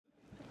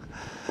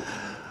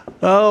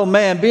Oh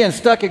man, being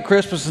stuck at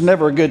Christmas is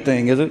never a good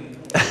thing, is it?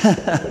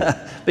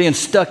 Being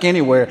stuck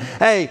anywhere.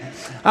 Hey,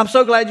 I'm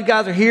so glad you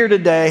guys are here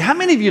today. How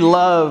many of you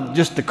love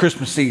just the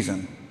Christmas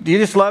season? Do you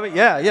just love it?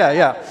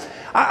 Yeah.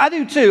 I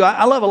do too.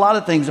 I love a lot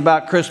of things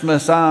about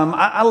Christmas.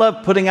 I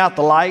love putting out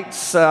the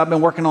lights. I've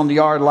been working on the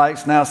yard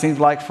lights now, it seems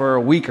like for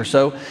a week or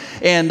so.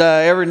 And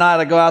every night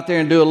I go out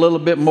there and do a little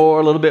bit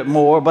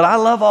more. But I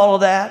love all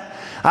of that.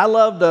 I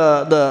love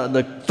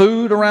the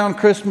food around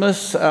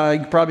Christmas. You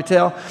can probably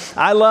tell.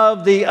 I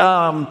love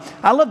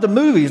the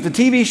movies, the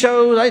TV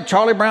shows.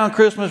 Charlie Brown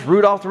Christmas,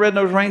 Rudolph the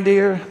Red-Nosed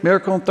Reindeer,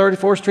 Miracle on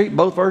 34th Street,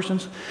 both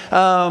versions.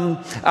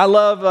 I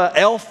love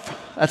Elf.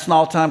 That's an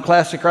all-time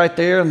classic right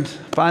there, and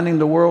Finding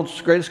the World's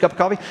Greatest Cup of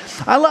Coffee.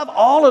 I love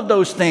all of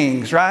those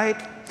things, right?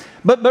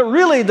 But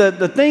really,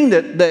 the thing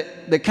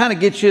that kind of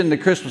gets you in the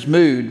Christmas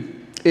mood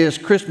is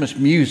Christmas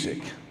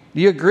music.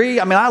 Do you agree?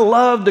 I mean, I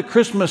love the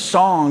Christmas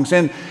songs,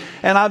 and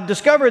I've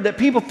discovered that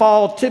people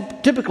fall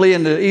typically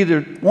into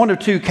either one or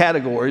two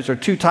categories or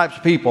two types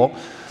of people.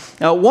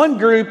 Now, one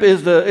group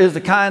is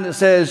the kind that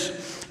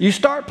says you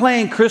start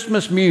playing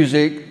Christmas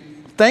music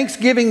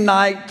Thanksgiving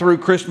night through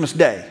Christmas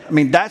Day. I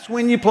mean, that's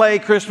when you play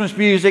Christmas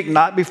music,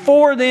 not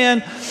before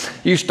then.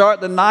 You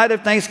start the night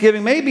of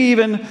Thanksgiving, maybe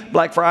even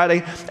Black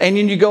Friday, and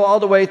then you go all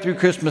the way through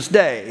Christmas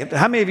Day.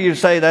 How many of you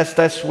say that's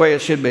the way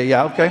it should be?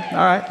 Yeah, okay, all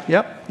right,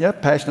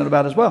 yep, passionate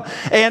about it as well.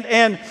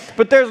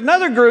 But there's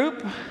another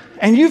group,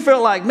 and you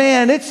feel like,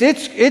 man,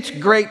 it's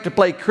great to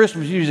play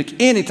Christmas music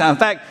anytime. In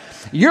fact,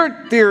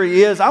 your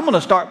theory is I'm going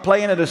to start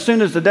playing it as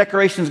soon as the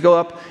decorations go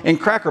up in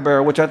Cracker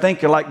Barrel, which I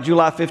think are like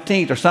July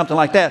 15th or something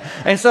like that.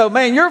 And so,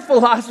 man, your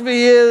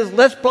philosophy is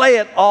let's play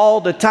it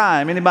all the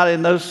time. Anybody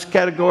in those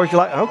categories? You're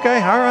like,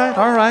 okay,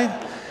 all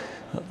right.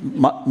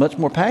 Much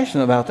more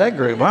passionate about that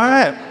group. All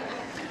right.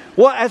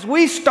 Well, as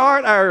we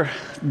start our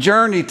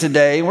journey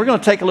today, we're going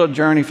to take a little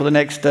journey for the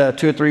next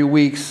 2 or 3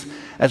 weeks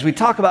as we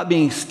talk about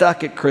being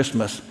stuck at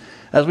Christmas.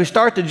 As we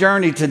start the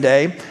journey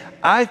today,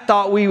 I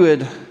thought we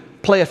would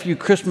play a few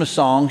Christmas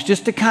songs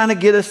just to kind of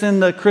get us in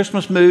the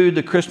Christmas mood,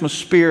 the Christmas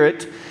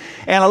spirit.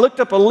 And I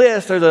looked up a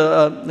list. There's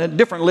a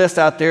different list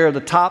out there of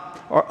the top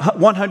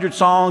 100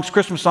 songs,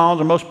 Christmas songs,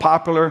 or most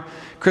popular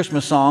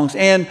Christmas songs.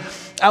 And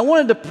I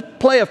wanted to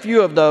play a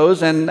few of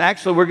those. And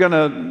actually,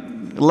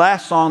 the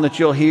last song that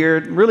you'll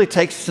hear really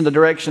takes us in the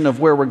direction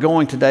of where we're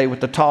going today with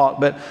the talk.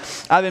 But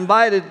I've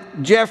invited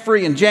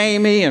Jeffrey and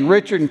Jamie and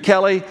Richard and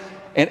Kelly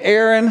and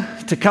Aaron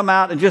to come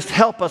out and just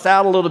help us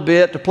out a little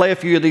bit to play a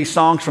few of these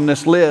songs from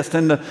this list.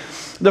 And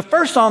the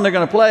first song they're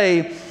going to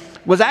play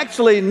was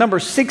actually number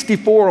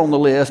 64 on the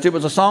list. It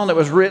was a song that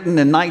was written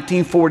in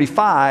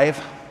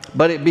 1945,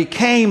 but it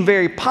became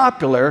very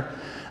popular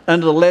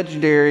under the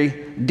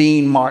legendary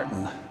Dean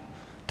Martin.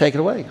 Take it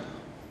away.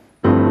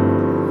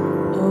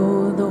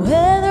 Oh, the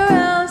weather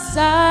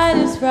outside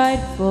is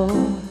frightful,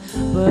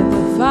 but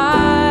the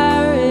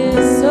fire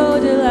is so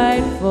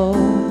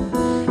delightful.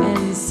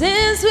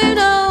 Since we've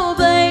no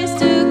place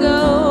to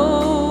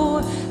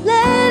go,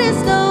 let it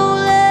snow,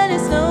 let it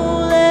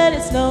snow, let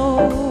it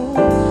snow.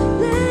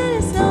 Let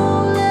it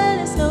snow, let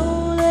it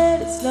snow,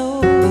 let it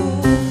snow.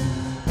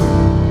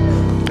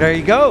 There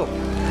you go.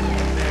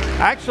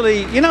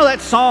 Actually, you know that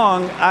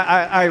song,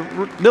 I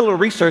did a little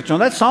research on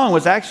that song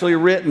was actually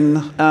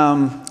written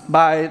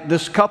by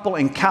this couple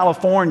in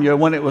California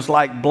when it was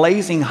like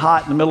blazing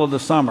hot in the middle of the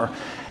summer.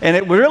 And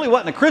it really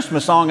wasn't a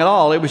Christmas song at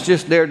all. It was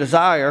just their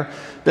desire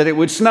that it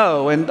would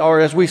snow, or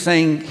as we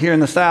sing here in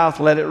the South,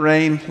 let it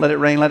rain, let it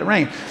rain, let it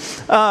rain.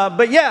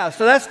 But yeah,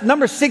 so that's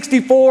number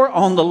 64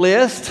 on the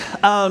list.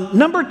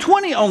 Number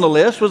 20 on the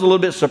list was a little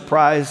bit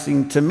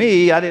surprising to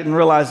me. I didn't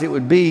realize it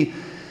would be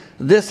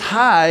this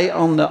high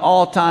on the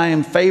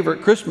all-time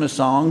favorite Christmas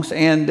songs.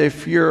 And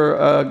if you're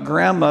a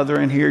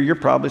grandmother in here, you're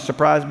probably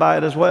surprised by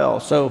it as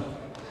well. So.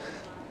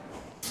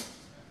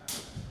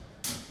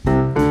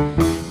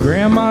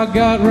 Grandma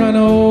got run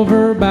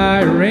over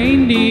by a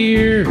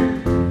reindeer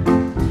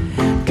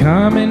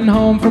coming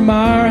home from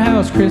our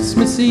house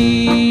Christmas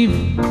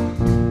Eve.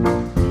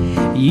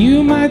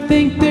 You might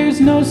think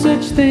there's no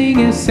such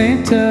thing as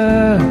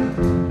Santa,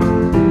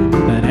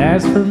 but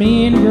as for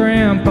me and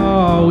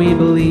Grandpa, we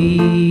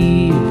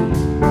believe.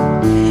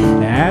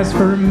 As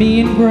for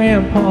me and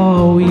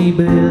Grandpa, we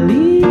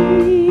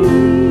believe.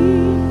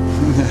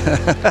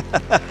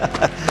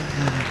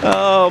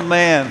 Oh,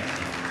 man.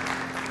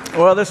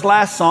 Well, this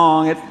last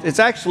song, it's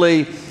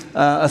actually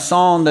a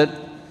song that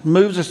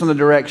moves us in the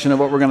direction of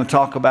what we're going to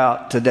talk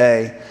about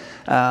today.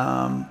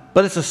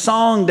 But it's a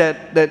song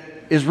that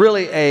is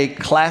really a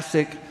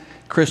classic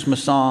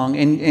Christmas song,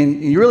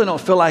 and you really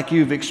don't feel like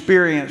you've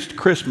experienced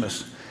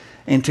Christmas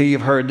until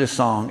you've heard this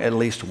song at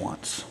least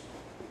once.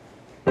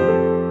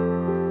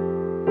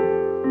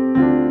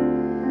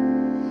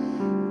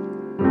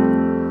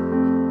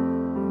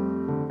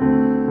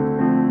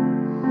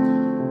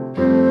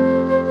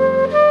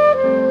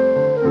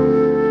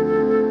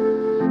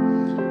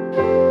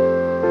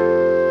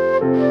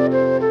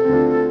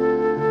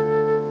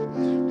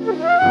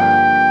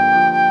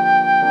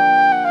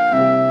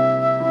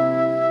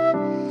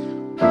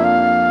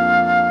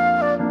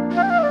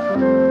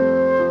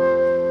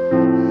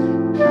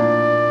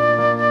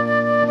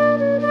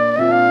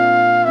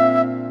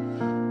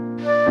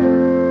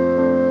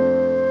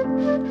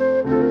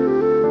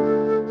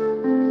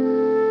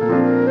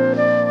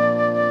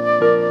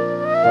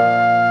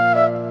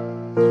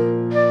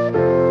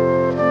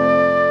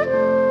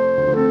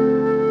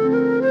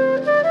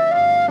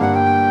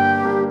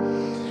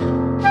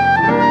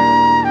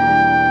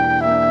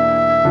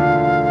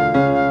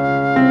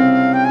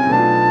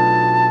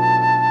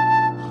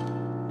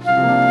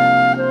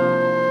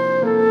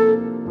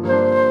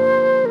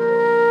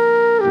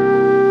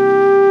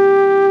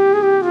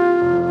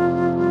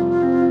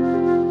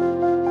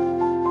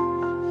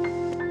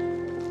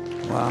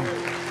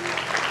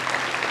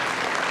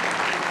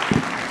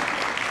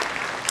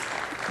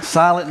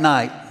 Silent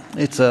Night.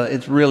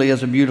 It really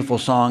is a beautiful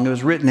song. It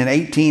was written in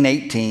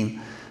 1818.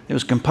 It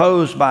was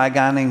composed by a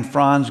guy named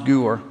Franz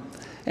Geuer.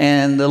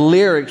 And the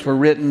lyrics were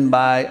written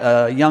by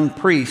a young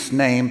priest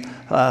named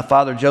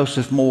Father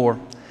Joseph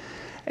Moore.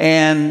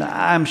 And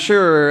I'm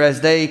sure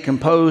as they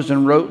composed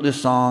and wrote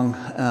this song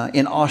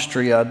in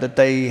Austria that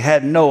they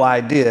had no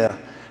idea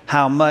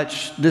how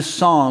much this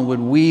song would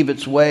weave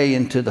its way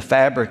into the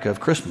fabric of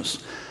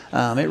Christmas.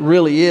 It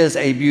really is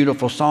a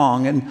beautiful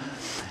song.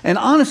 And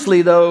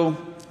honestly, though,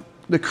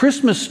 the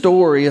Christmas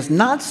story is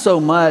not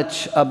so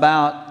much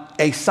about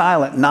a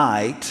silent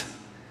night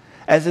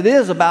as it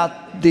is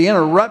about the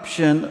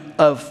interruption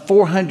of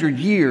 400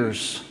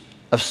 years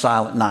of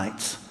silent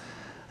nights.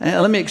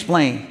 And let me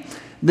explain.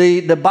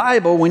 The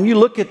Bible, when you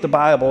look at the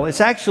Bible,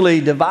 it's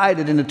actually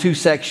divided into two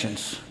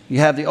sections. You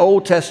have the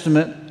Old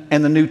Testament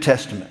and the New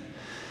Testament.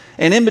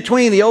 And in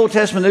between the Old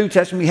Testament and the New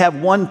Testament, you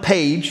have one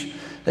page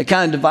that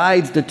kind of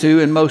divides the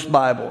two in most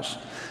Bibles.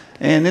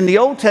 And in the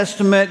Old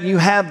Testament, you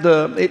have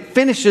it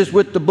finishes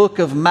with the book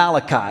of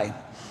Malachi.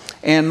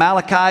 And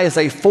Malachi is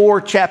a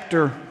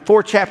four-chapter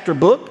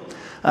book,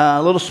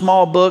 a little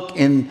small book.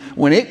 And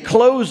when it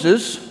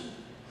closes,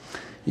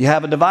 you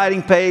have a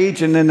dividing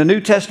page. And then the New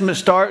Testament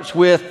starts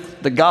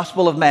with the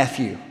Gospel of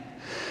Matthew.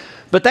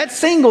 But that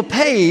single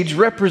page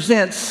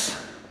represents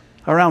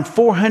around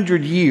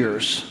 400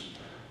 years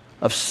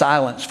of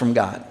silence from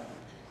God.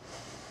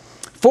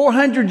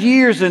 400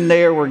 years in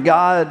there where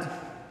God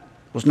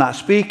was not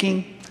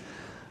speaking.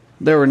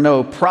 There were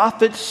no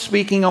prophets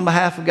speaking on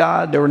behalf of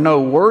God. There were no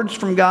words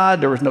from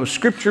God. There was no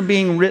scripture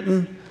being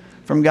written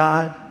from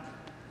God.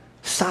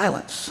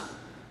 Silence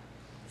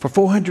for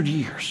 400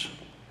 years.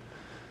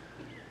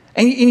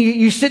 And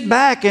you sit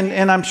back,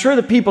 and I'm sure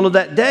the people of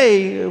that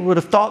day would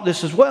have thought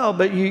this as well,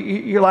 but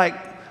you're like,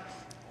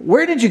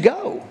 where did you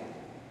go?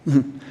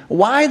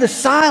 Why the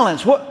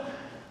silence?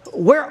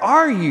 Where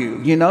are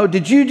you? You know,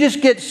 did you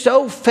just get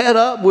so fed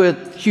up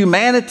with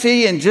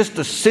humanity and just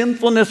the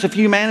sinfulness of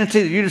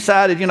humanity that you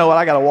decided, you know what,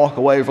 I got to walk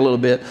away for a little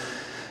bit?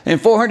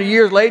 And 400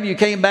 years later, you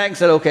came back and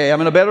said, okay,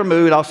 I'm in a better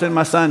mood. I'll send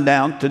my son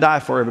down to die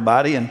for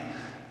everybody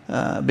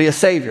and be a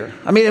savior.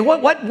 I mean,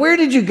 where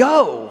did you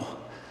go?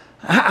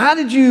 How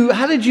did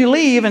you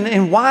leave?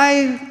 And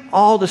why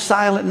all the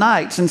silent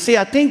nights? And see,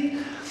 I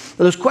think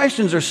those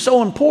questions are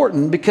so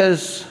important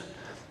because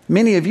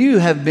many of you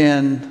have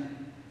been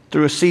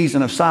through a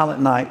season of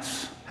silent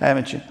nights,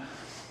 haven't you?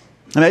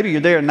 And maybe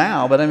you're there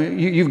now, but I mean,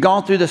 you've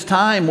gone through this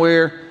time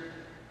where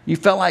you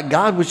felt like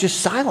God was just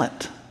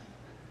silent.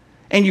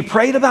 And you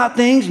prayed about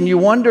things and you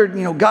wondered,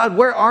 you know, God,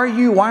 where are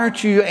you? Why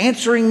aren't you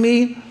answering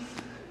me?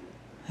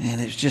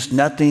 And it's just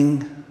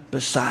nothing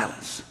but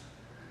silence.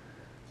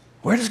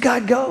 Where does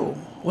God go?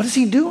 What is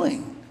he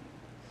doing?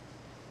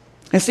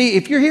 And see,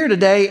 if you're here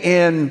today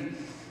and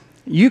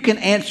you can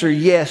answer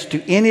yes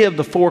to any of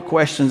the four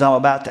questions I'm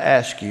about to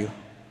ask you,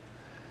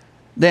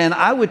 then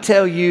I would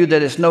tell you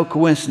that it's no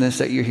coincidence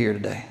that you're here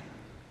today.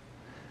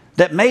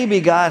 That maybe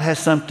God has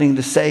something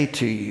to say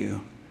to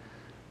you.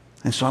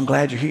 And so I'm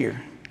glad you're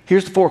here.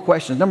 Here's the four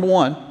questions. Number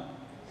one,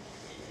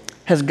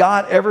 has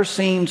God ever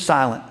seemed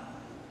silent?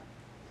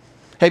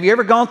 Have you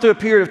ever gone through a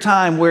period of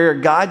time where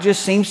God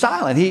just seemed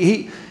silent?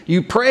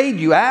 You prayed,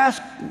 you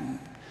asked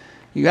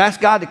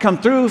God to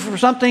come through for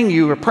something,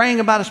 you were praying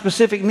about a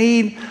specific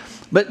need,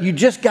 but you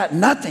just got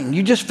nothing.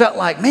 You just felt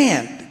like,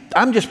 man,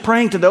 I'm just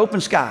praying to the open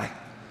sky.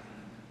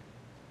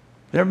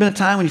 There ever been a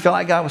time when you felt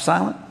like God was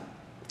silent?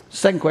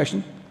 Second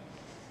question.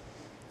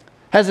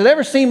 Has it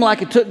ever seemed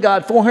like it took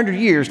God 400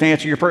 years to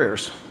answer your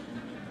prayers?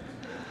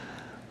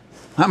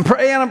 I'm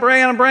praying.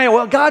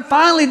 Well, God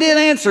finally did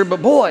answer,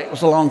 but boy, it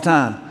was a long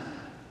time.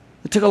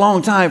 It took a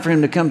long time for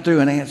him to come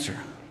through and answer.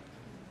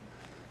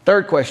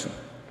 Third question.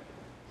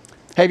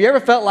 Have you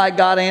ever felt like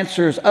God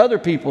answers other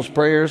people's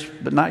prayers,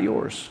 but not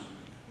yours?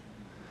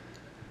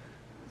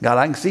 God,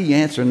 I can see you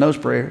answering those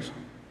prayers.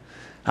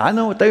 I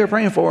know what they were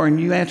praying for, and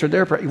you answered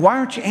their prayer. Why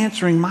aren't you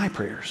answering my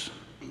prayers?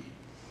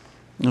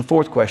 And the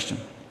fourth question.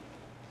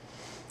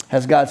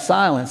 Has God's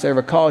silence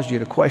ever caused you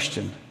to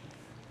question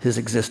his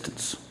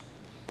existence?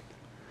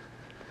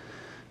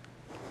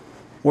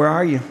 Where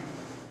are you?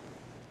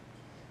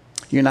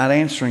 You're not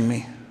answering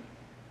me.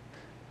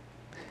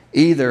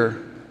 Either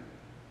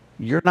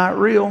you're not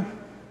real,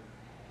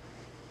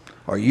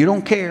 or you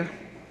don't care,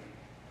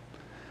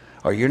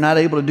 or you're not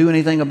able to do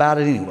anything about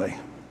it anyway.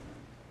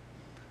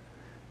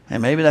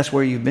 And maybe that's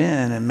where you've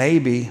been, and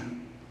maybe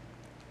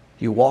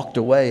you walked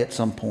away at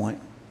some point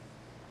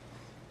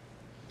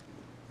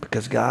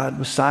because God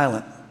was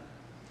silent,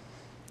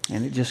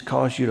 and it just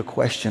caused you to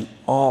question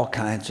all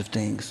kinds of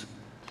things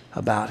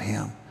about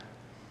him.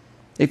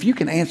 If you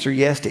can answer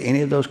yes to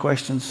any of those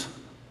questions,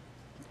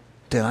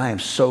 then I am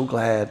so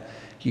glad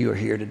you are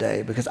here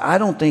today, because I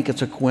don't think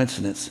it's a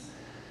coincidence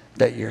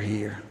that you're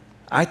here.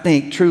 I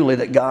think truly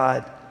that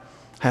God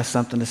has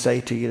something to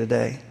say to you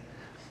today.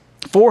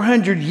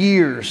 400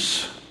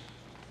 years.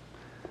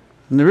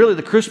 And really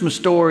the Christmas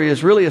story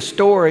is really a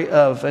story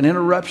of an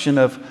interruption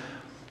of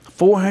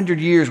 400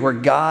 years where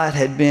God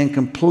had been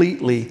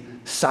completely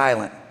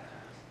silent,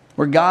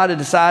 where God had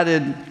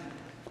decided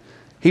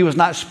he was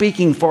not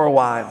speaking for a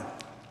while.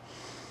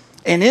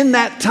 And in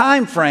that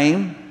time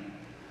frame,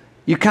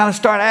 you kind of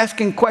start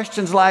asking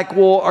questions like,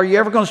 well, are you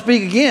ever going to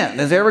speak again?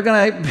 Is there ever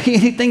going to be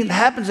anything that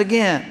happens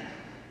again?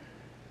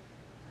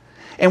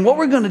 And what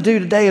we're going to do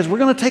today is we're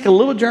going to take a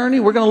little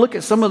journey. We're going to look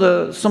at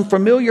some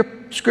familiar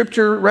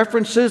scripture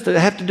references that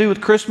have to do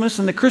with Christmas.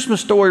 And the Christmas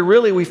story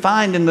really we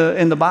find in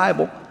the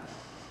Bible.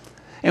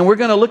 And we're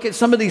going to look at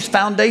some of these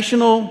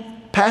foundational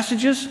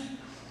passages.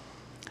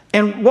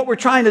 And what we're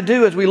trying to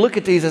do as we look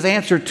at these is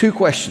answer two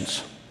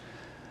questions.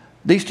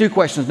 These two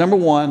questions. Number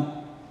one,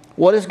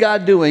 what is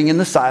God doing in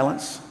the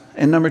silence?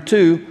 And number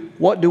two,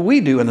 what do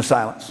we do in the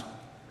silence?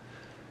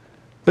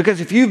 Because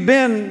if you've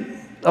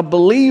been a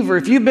believer,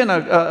 if you've been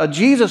a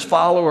Jesus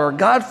follower or a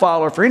God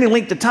follower for any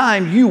length of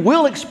time, you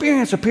will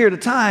experience a period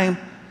of time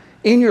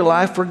in your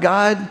life where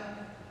God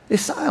is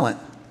silent.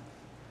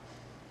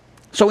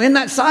 So in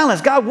that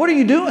silence, God, what are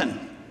you doing?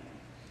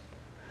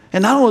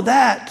 And not only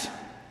that,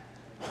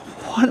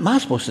 what am I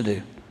supposed to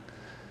do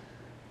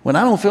when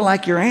I don't feel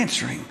like you're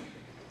answering?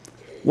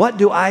 What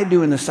do I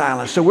do in the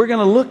silence? So we're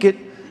going to look at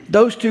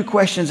those two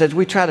questions as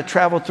we try to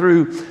travel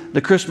through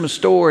the Christmas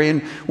story.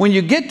 And when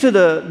you get to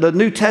the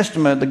New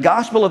Testament, the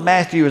Gospel of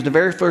Matthew is the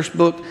very first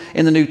book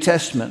in the New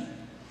Testament.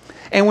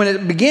 And when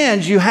it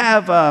begins, you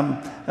have,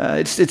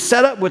 it's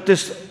set up with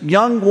this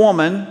young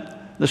woman,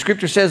 the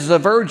scripture says is a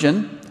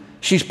virgin.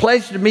 She's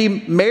pledged to be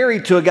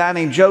married to a guy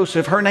named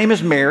Joseph. Her name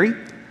is Mary.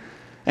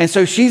 And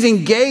so she's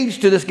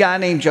engaged to this guy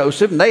named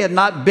Joseph, and they had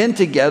not been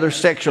together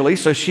sexually,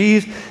 so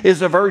she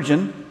is a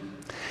virgin.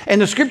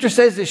 And the scripture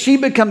says that she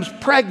becomes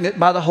pregnant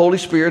by the Holy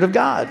Spirit of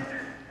God.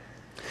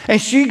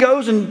 And she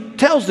goes and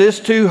tells this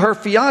to her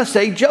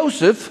fiance,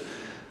 Joseph.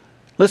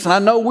 Listen, I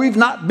know we've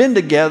not been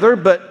together,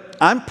 but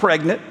I'm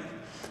pregnant.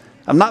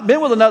 I've not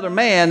been with another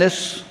man.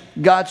 It's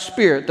God's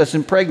Spirit that's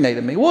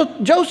impregnated me.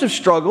 Well, Joseph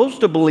struggles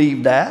to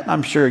believe that.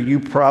 I'm sure you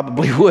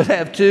probably would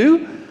have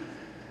too.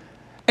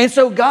 And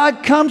so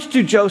God comes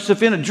to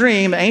Joseph in a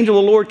dream. The angel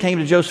of the Lord came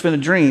to Joseph in a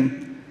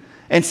dream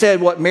and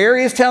said, what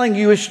Mary is telling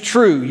you is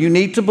true. You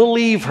need to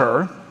believe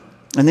her.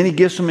 And then he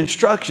gives some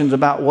instructions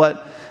about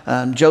what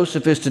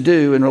Joseph is to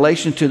do in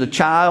relation to the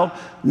child,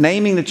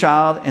 naming the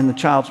child, and the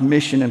child's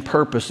mission and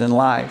purpose in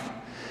life.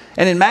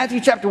 And in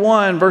Matthew chapter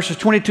 1, verses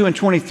 22 and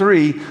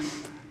 23,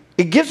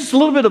 it gives us a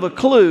little bit of a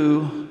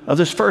clue of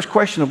this first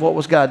question of what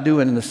was God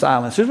doing in the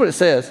silence. Here's what it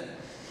says.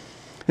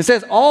 It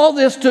says, all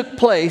this took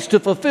place to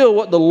fulfill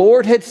what the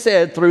Lord had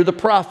said through the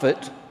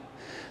prophet.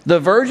 The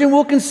virgin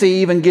will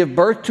conceive and give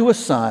birth to a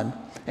son,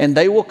 and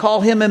they will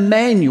call him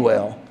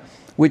Emmanuel,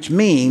 which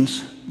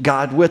means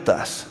God with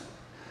us.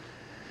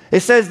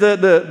 It says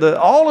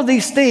all of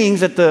these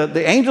things that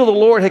the angel of the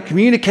Lord had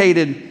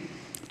communicated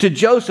to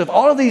Joseph,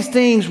 all of these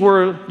things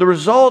were the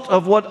result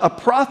of what a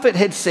prophet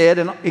had said,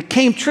 and it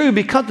came true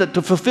because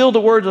to fulfill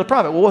the words of the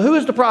prophet. Well, who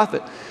is the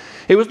prophet?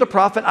 It was the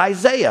prophet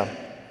Isaiah.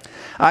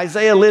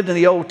 Isaiah lived in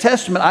the Old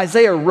Testament.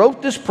 Isaiah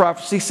wrote this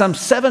prophecy some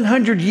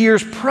 700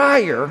 years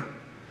prior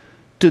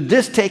to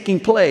this taking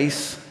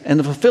place and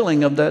the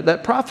fulfilling of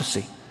that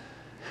prophecy,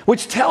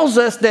 which tells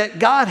us that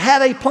God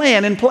had a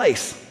plan in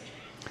place,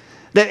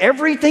 that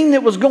everything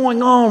that was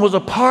going on was a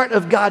part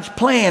of God's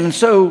plan. And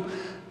so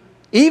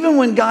even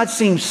when God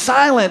seemed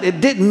silent,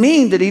 it didn't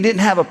mean that he didn't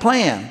have a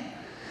plan.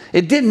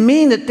 It didn't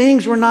mean that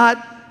things were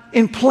not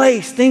in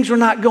place, things were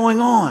not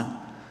going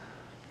on.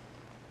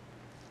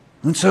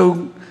 And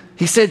so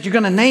he said, you're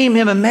going to name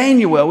him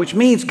Emmanuel, which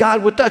means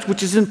God with us,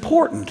 which is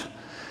important.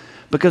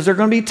 Because there are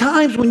going to be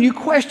times when you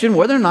question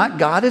whether or not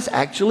God is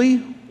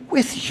actually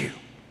with you.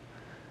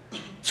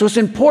 So it's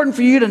important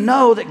for you to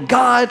know that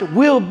God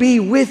will be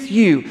with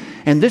you.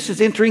 And this is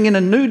entering in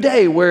a new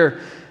day where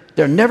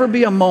there'll never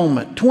be a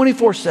moment,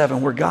 24/7,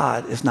 where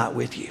God is not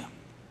with you.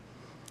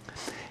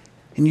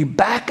 And you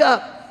back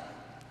up,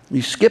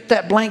 you skip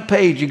that blank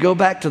page, you go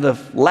back to the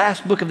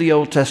last book of the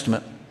Old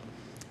Testament.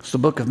 It's the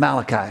book of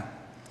Malachi.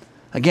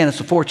 Again, it's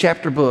a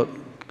 4-chapter book.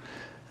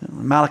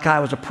 Malachi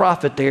was a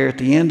prophet there at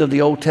the end of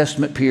the Old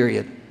Testament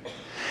period.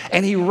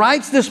 And he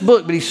writes this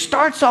book, but he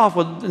starts off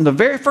with, in the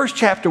very first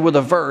chapter, with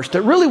a verse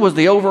that really was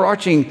the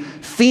overarching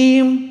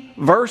theme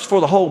verse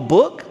for the whole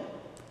book.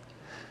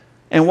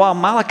 And while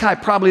Malachi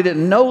probably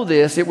didn't know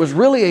this, it was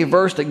really a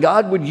verse that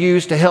God would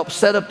use to help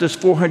set up this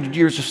 400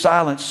 years of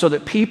silence so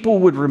that people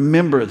would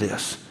remember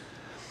this.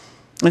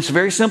 And it's a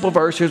very simple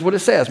verse. Here's what it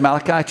says.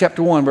 Malachi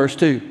chapter 1, verse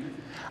 2.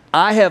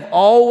 I have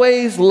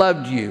always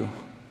loved you,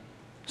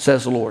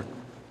 says the Lord.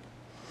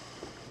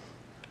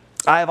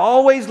 I have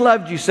always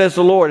loved you, says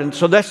the Lord. And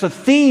so that's the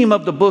theme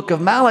of the book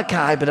of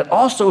Malachi, but it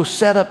also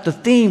set up the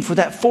theme for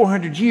that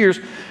 400 years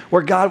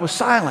where God was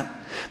silent.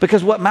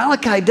 Because what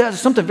Malachi does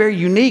is something very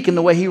unique in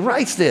the way he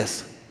writes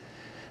this.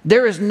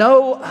 There is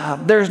no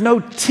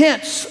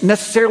tense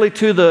necessarily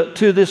to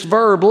this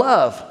verb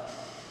love.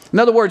 In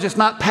other words, it's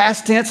not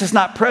past tense, it's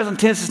not present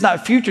tense, it's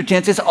not future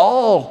tense, it's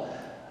all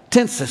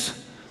tenses.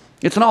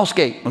 It's an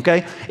all-scape,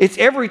 okay? It's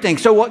everything.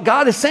 So what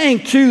God is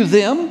saying to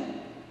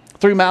them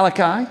through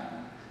Malachi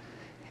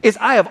is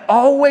I have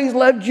always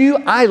loved you.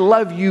 I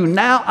love you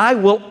now. I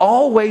will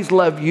always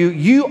love you.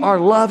 You are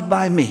loved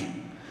by me.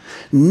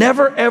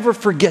 Never, ever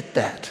forget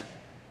that.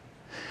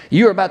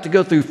 You are about to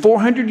go through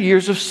 400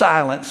 years of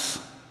silence,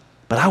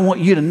 but I want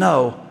you to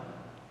know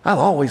I've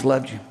always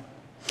loved you.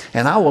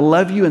 And I will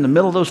love you in the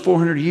middle of those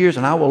 400 years,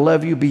 and I will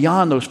love you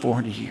beyond those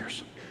 400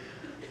 years.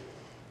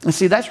 And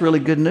see, that's really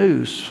good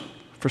news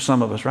for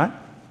some of us, right?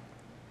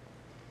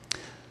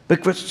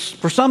 Because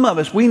for some of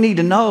us, we need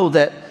to know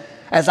that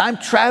as I'm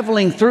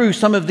traveling through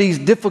some of these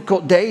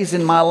difficult days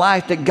in my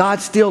life, that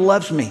God still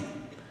loves me,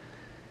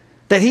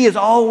 that He has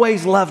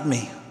always loved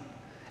me,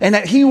 and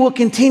that He will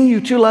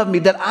continue to love me,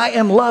 that I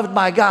am loved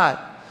by God.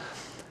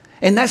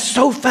 And that's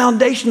so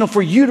foundational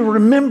for you to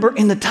remember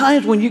in the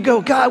times when you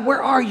go, God,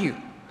 where are you?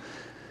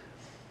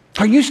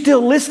 Are you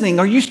still listening?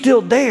 Are you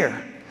still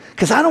there?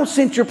 Because I don't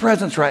sense your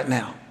presence right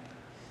now.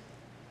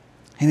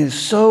 And it is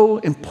so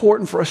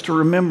important for us to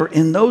remember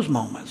in those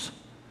moments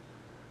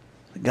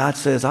that God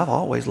says, I've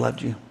always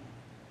loved you.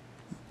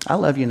 I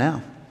love you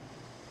now.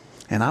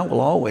 And I will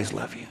always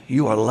love you.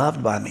 You are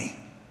loved by me.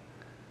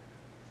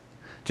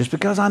 Just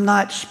because I'm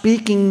not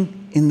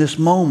speaking in this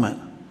moment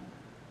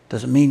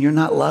doesn't mean you're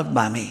not loved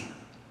by me.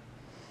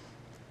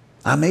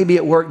 I may be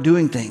at work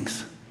doing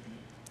things,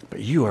 but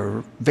you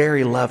are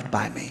very loved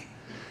by me.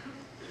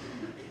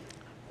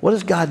 What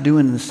is God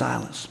doing in the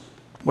silence?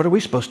 What are we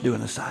supposed to do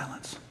in the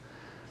silence?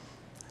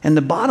 And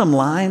the bottom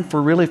line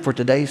for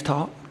today's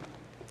talk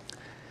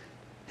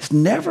is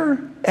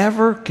never,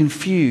 ever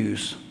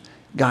confuse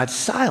God's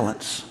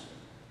silence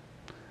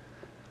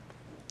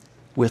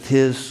with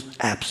His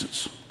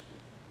absence.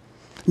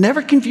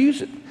 Never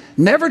confuse it.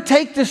 Never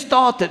take this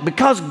thought that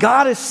because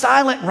God is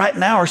silent right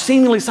now or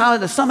seemingly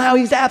silent, that somehow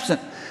He's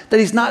absent, that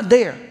He's not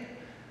there,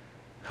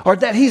 or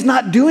that He's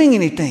not doing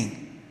anything,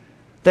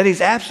 that He's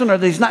absent or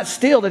that He's not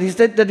still, that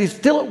He's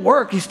still at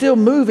work, He's still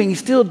moving, He's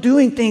still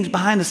doing things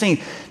behind the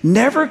scenes.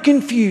 Never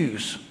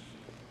confuse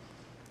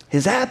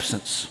His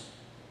absence,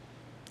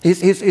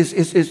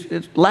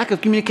 his lack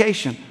of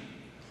communication,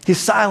 His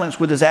silence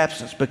with His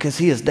absence, because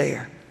He is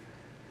there.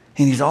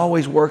 And He's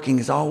always working,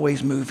 He's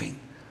always moving.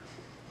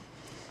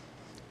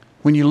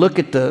 When you look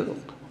at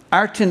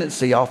our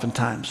tendency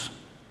oftentimes,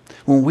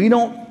 when we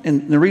don't,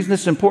 and the reason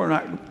this is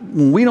important,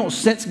 when we don't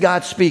sense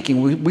God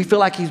speaking, we feel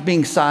like He's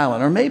being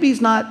silent, or maybe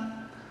He's not,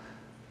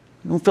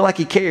 we don't feel like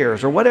He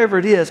cares, or whatever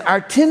it is, our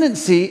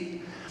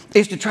tendency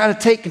is to try to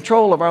take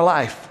control of our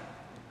life.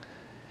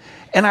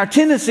 And our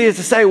tendency is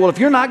to say, well, if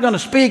you're not going to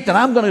speak, then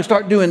I'm going to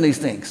start doing these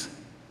things.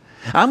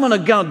 I'm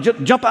going to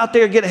jump out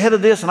there, get ahead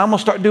of this, and I'm going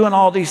to start doing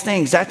all these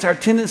things. That's our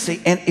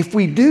tendency. And if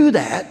we do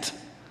that,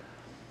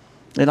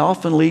 it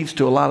often leads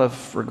to a lot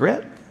of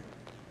regret,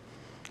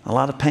 a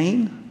lot of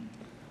pain.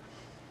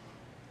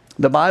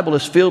 The Bible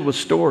is filled with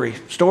story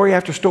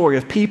after story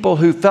of people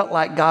who felt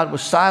like God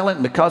was silent,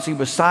 and because He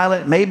was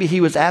silent, maybe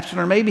He was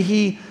absent, or maybe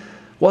He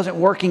wasn't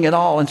working at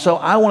all. And so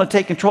I want to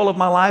take control of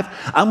my life.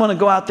 I'm going to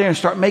go out there and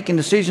start making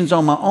decisions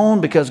on my own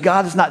because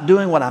God is not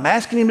doing what I'm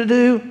asking Him to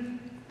do.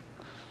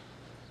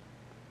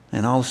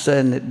 And all of a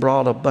sudden, it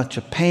brought a bunch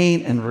of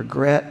pain and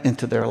regret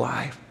into their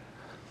life.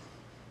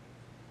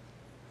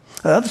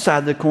 The other side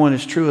of the coin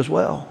is true as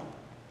well.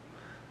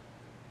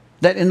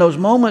 That in those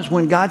moments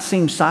when God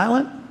seems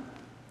silent,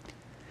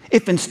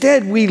 if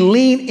instead we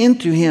lean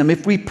into Him,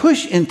 if we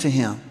push into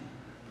Him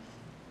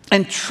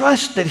and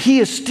trust that He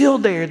is still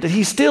there, that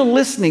He's still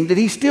listening, that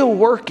He's still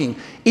working,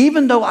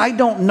 even though I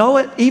don't know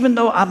it, even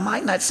though I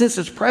might not sense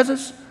His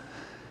presence,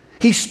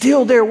 He's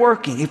still there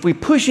working. If we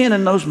push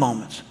in those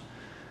moments,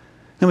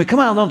 then we come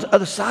out on the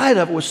other side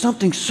of it with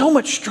something so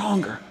much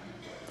stronger.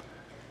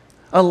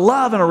 A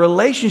love and a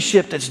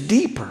relationship that's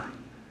deeper,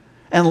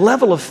 and a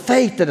level of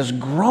faith that has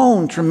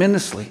grown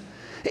tremendously.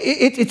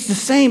 It's the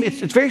same, it's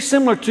very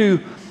similar to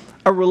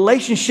a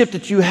relationship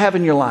that you have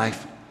in your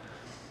life.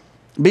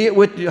 Be it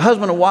with your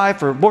husband or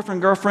wife, or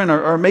boyfriend, girlfriend,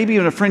 or maybe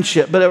even a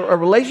friendship, but a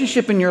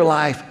relationship in your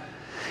life.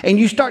 And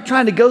you start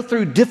trying to go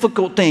through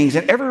difficult things,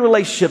 and every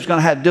relationship is going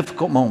to have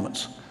difficult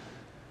moments.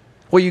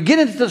 Well, you get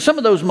into some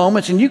of those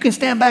moments, and you can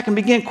stand back and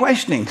begin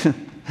questioning,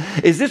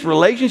 is this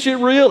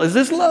relationship real? Is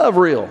this love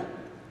real?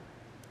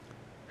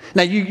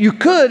 Now, you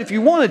could, if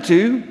you wanted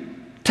to,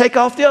 take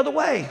off the other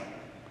way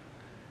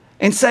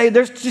and say,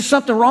 there's just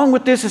something wrong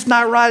with this. It's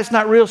not right. It's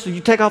not real. So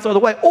you take off the other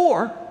way.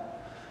 Or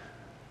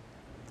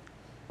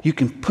you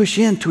can push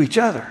into each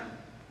other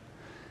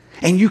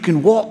and you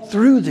can walk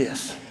through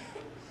this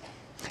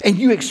and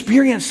you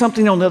experience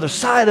something on the other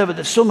side of it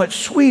that's so much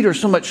sweeter,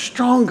 so much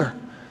stronger.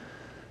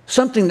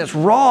 Something that's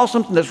raw,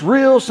 something that's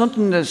real,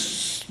 something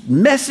that's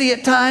messy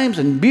at times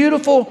and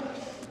beautiful.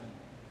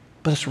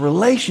 But it's a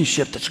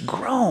relationship that's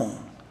grown.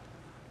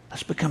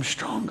 Let's become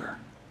stronger.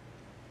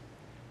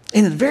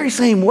 In the very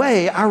same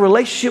way, our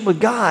relationship with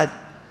God,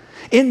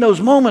 in those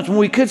moments when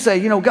we could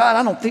say, God,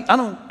 I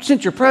don't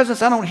sense your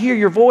presence. I don't hear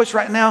your voice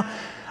right now.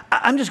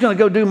 I'm just going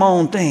to go do my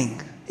own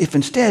thing. If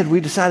instead we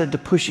decided to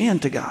push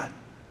into God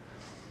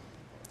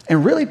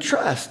and really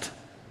trust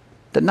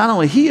that not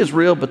only He is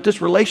real, but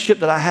this relationship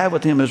that I have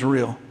with Him is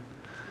real.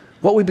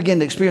 what we begin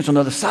to experience on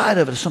the other side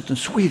of it is something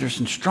sweeter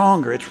and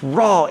stronger. It's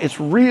raw, it's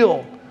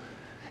real,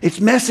 it's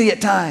messy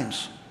at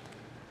times.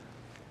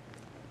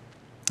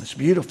 It's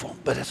beautiful,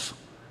 but it's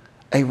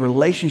a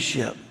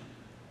relationship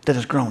that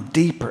has grown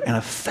deeper and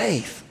a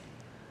faith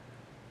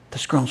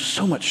that's grown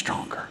so much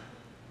stronger.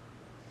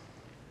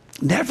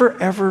 Never,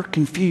 ever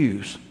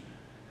confuse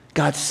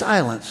God's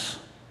silence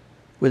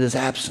with his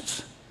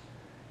absence.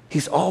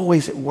 He's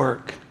always at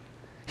work.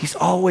 He's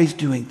always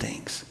doing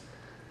things.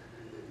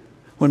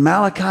 When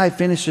Malachi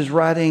finishes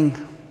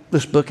writing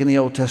this book in the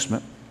Old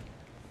Testament,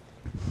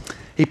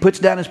 he puts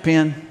down his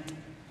pen,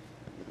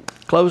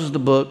 closes the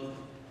book,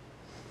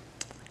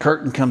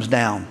 curtain comes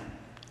down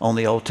on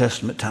the Old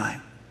Testament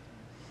time,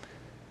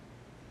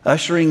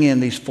 ushering in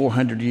these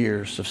 400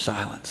 years of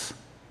silence.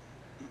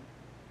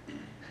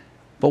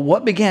 But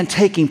what began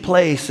taking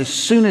place as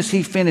soon as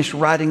he finished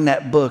writing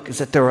that book is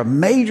that there was a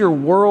major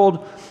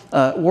world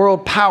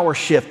power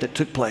shift that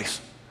took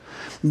place.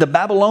 The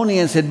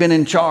Babylonians had been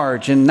in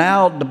charge, and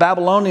now the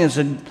Babylonians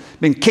had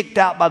been kicked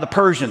out by the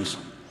Persians.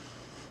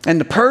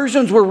 And the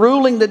Persians were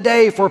ruling the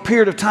day for a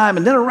period of time.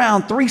 And then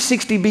around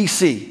 360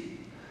 BC,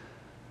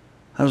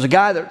 there was a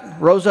guy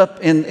that rose up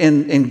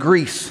in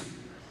Greece.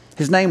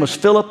 His name was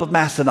Philip of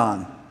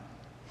Macedon.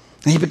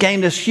 And he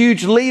became this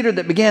huge leader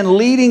that began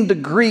leading the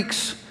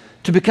Greeks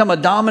to become a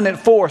dominant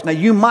force. Now,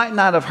 you might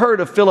not have heard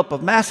of Philip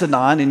of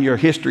Macedon in your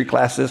history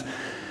classes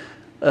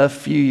a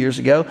few years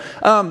ago,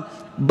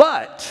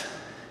 but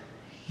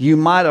you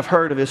might have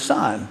heard of his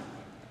son.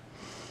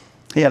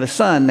 He had a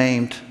son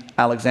named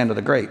Alexander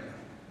the Great.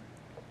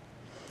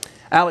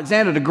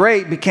 Alexander the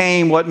Great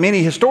became what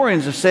many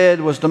historians have said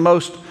was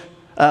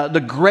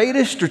the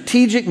greatest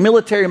strategic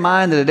military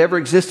mind that had ever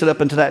existed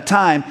up until that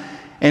time.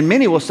 And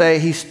many will say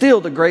he's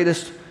still the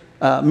greatest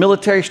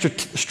military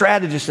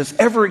strategist that's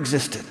ever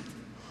existed.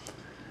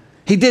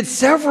 He did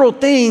several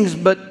things,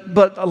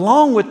 but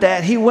along with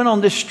that, he went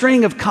on this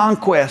string of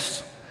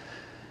conquests.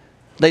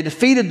 They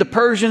defeated the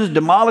Persians,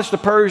 demolished the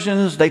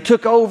Persians, they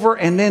took over,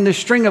 and then this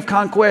string of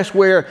conquests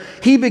where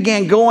he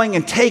began going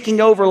and taking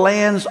over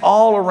lands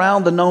all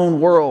around the known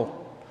world.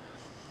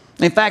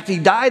 In fact, he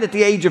died at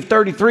the age of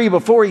 33.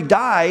 Before he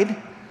died,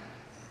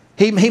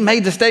 he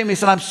made the statement, he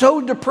said, "I'm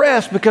so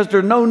depressed because there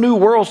are no new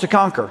worlds to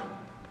conquer."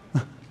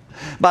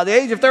 By the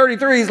age of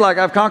 33, he's like,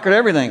 "I've conquered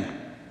everything.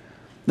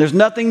 There's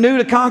nothing new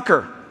to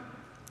conquer."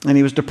 And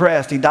he was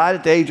depressed. He died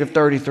at the age of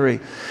 33.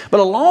 But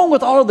along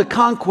with all of the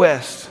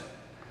conquests,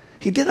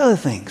 he did other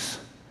things.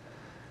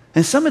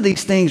 And some of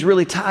these things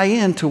really tie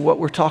into what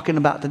we're talking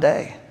about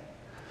today.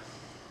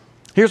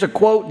 Here's a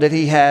quote that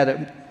he had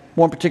at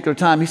one particular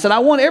time. He said, "I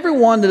want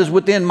everyone that is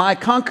within my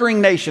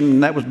conquering nation,"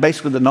 and that was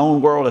basically the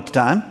known world at the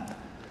time,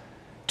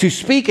 "to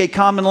speak a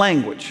common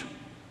language."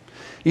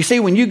 You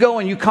see, when you go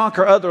and you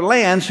conquer other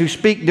lands who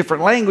speak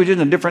different languages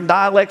and different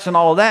dialects and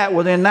all of that,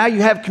 well, then now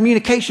you have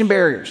communication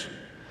barriers.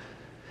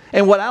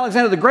 And what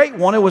Alexander the Great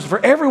wanted was for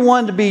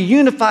everyone to be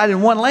unified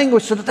in one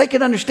language so that they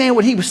could understand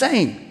what he was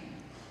saying.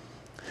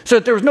 So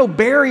that there was no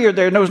barrier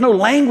there was no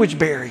language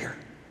barrier.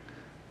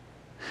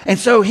 And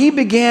so he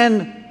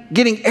began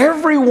getting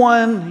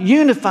everyone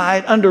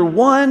unified under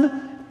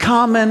one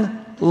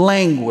common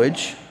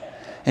language.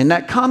 And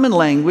that common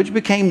language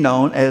became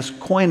known as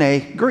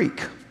Koine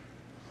Greek.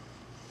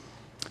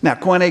 Now,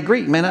 Koine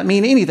Greek may not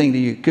mean anything to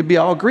you. It could be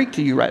all Greek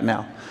to you right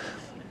now.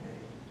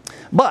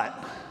 But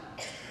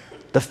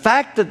the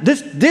fact that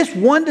this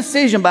one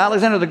decision by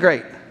Alexander the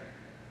Great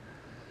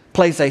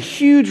plays a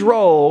huge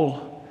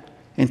role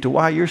into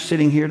why you're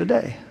sitting here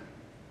today.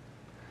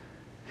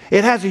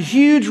 It has a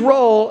huge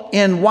role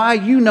in why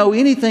you know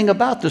anything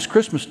about this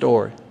Christmas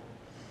story.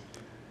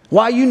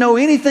 Why you know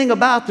anything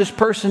about this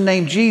person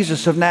named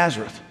Jesus of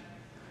Nazareth.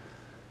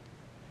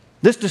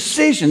 This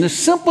decision, this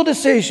simple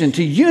decision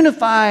to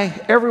unify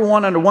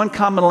everyone under one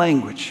common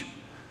language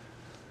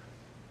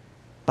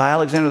by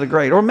Alexander the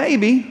Great. Or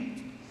maybe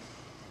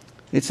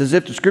it's as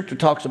if the scripture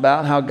talks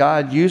about how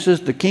God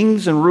uses the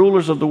kings and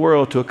rulers of the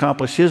world to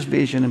accomplish his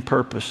vision and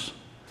purpose.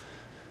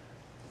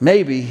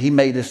 Maybe he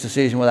made this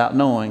decision without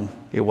knowing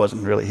it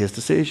wasn't really his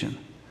decision.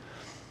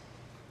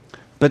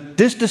 But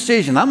this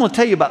decision, I'm going to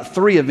tell you about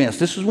 3 events.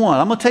 This is one.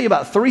 I'm going to tell you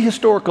about 3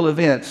 historical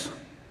events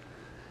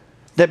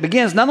that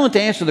begins not only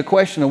to answer the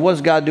question of what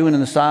is God doing in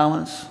the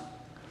silence,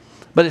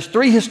 but it's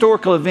 3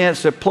 historical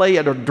events that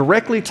are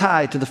directly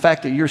tied to the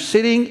fact that you're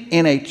sitting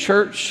in a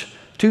church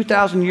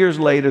 2,000 years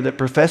later that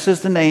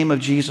professes the name of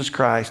Jesus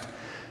Christ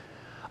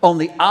on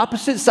the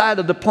opposite side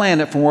of the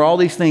planet from where all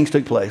these things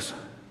took place.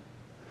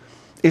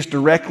 It's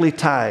directly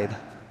tied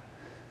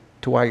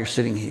to why you're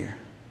sitting here.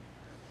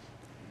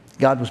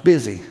 God was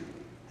busy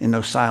in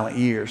those silent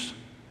years.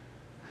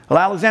 Well,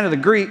 Alexander the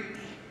Great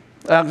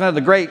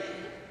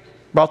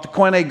brought the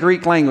Koine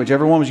Greek language.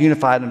 Everyone was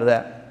unified under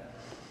that.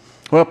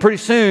 Well, pretty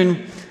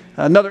soon,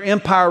 another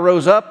empire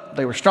rose up.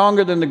 They were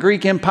stronger than the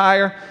Greek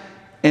Empire,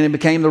 and it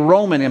became the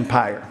Roman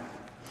Empire.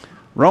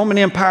 Roman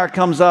Empire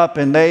comes up,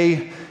 and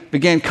they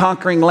began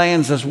conquering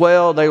lands as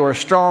well. They were a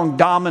strong,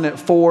 dominant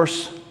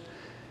force.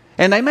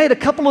 And they made a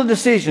couple of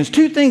decisions.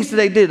 2 things that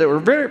they did that were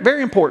very,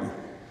 very important.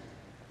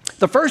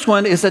 The first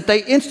one is that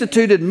they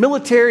instituted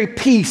military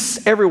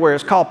peace everywhere.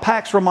 It's called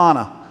Pax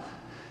Romana.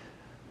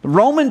 The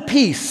Roman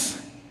peace.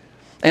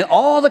 And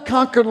all the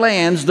conquered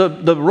lands, the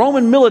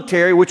Roman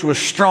military, which was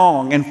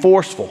strong and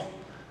forceful,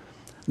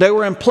 they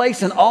were in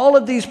place in all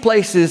of these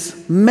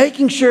places,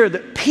 making sure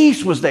that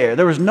peace was there.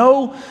 There was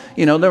no,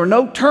 there were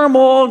no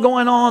turmoil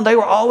going on. They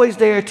were always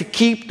there to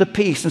keep the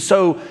peace. And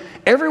so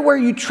everywhere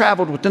you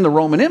traveled within the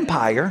Roman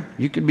Empire,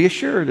 you could be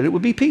assured that it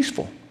would be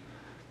peaceful.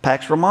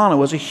 Pax Romana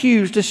was a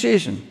huge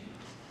decision.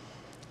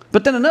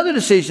 But then another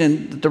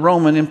decision that the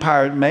Roman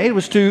Empire made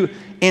was to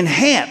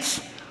enhance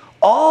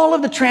all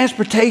of the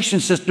transportation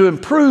system, to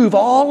improve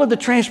all of the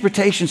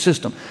transportation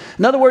system.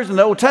 In other words, in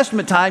the Old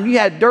Testament time, you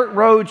had dirt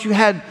roads, you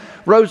had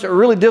roads that were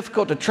really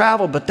difficult to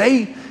travel, but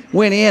they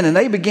went in and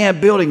they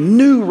began building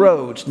new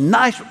roads,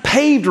 nice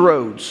paved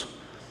roads,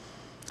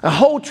 a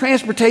whole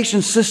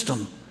transportation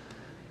system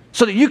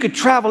so that you could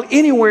travel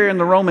anywhere in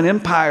the Roman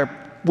Empire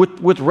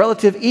with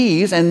relative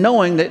ease and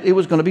knowing that it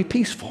was going to be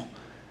peaceful.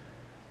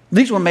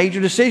 These were major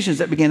decisions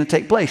that began to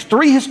take place.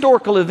 3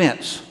 historical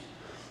events.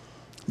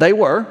 They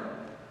were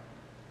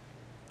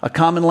a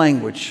common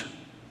language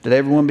that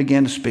everyone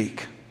began to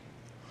speak.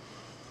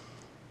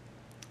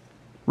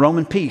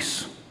 Roman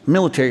peace,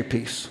 military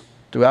peace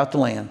throughout the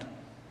land.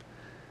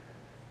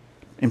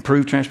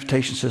 Improved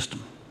transportation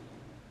system.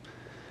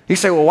 You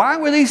say, well, why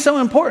were these so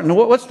important?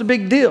 What's the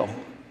big deal?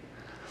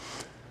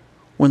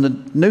 When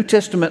the New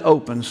Testament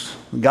opens,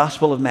 the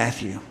Gospel of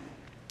Matthew,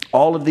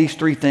 all of these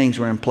 3 things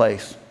were in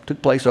place.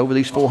 Took place over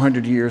these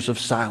 400 years of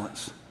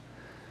silence.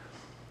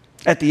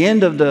 At the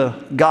end of the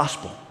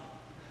Gospel,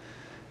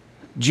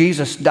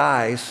 Jesus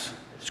dies,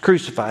 he's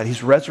crucified,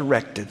 he's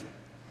resurrected.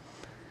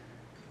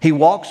 He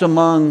walks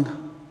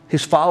among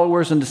his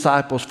followers and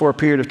disciples for a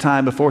period of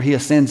time before he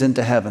ascends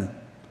into heaven.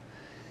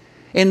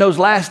 In those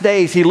last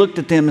days, he looked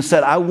at them and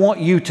said, I want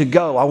you to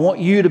go. I want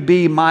you to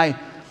be my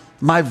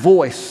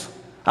voice.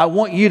 I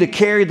want you to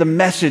carry the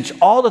message,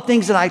 all the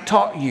things that I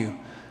taught you.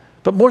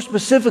 But more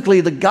specifically,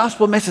 the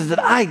gospel message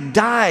that I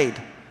died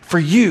for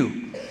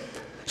you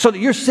so that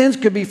your sins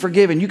could be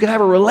forgiven. You could have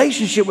a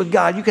relationship with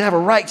God. You could have a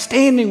right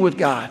standing with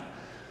God.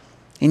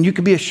 And you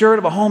could be assured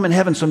of a home in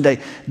heaven someday.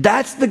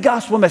 That's the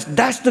gospel message.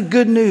 That's the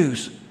good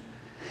news.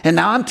 And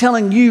now I'm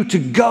telling you to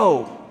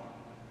go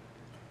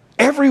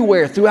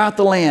everywhere throughout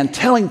the land,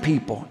 telling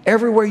people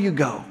everywhere you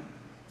go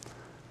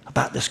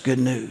about this good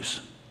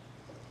news.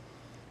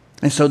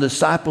 And so the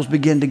disciples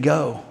begin to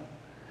go.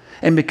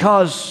 And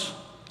because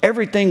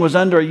everything was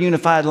under a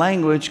unified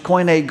language,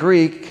 Koine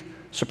Greek,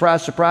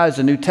 surprise, surprise,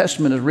 the New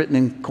Testament is written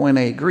in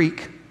Koine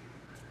Greek.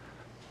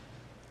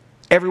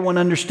 Everyone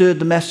understood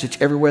the message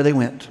everywhere they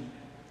went.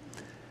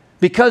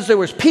 Because there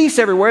was peace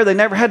everywhere, they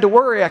never had to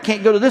worry, I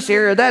can't go to this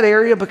area or that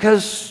area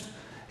because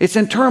it's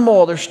in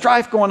turmoil, there's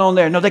strife going on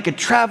there. No, they could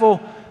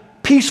travel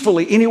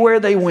peacefully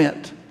anywhere they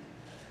went.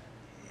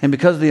 And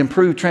because of the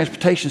improved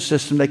transportation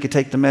system, they could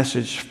take the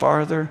message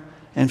farther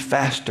and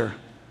faster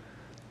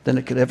than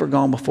it could ever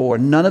gone before.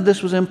 None of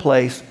this was in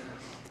place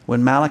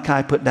when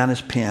Malachi put down his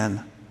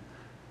pen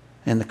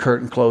and the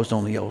curtain closed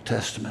on the Old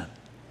Testament.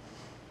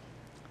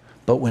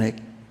 But when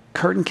the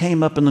curtain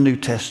came up in the New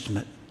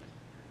Testament,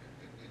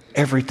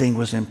 everything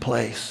was in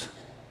place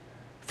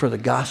for the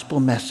gospel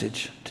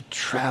message to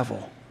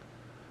travel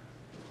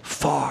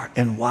far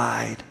and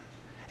wide.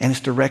 And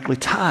it's directly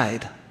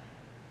tied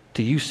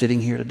to you sitting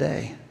here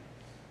today.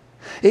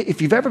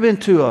 If you've ever been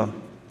to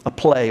a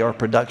play or a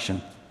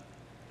production,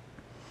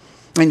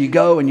 and you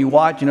go and you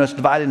watch, it's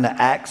divided into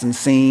acts and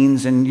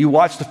scenes, and you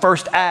watch the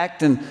first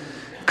act and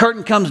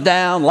curtain comes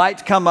down,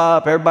 lights come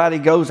up, everybody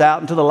goes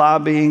out into the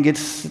lobby and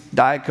gets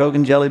Diet Coke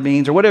and jelly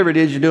beans or whatever it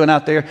is you're doing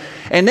out there.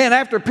 And then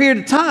after a period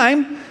of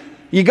time,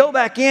 you go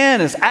back in,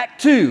 it's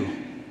act 2.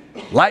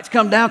 Lights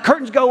come down,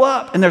 curtains go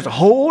up, and there's a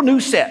whole new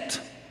set.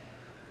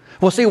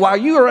 Well, see, while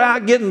you were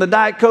out getting the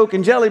Diet Coke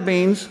and jelly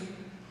beans,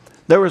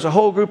 there was a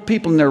whole group of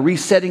people in there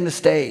resetting the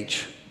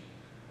stage.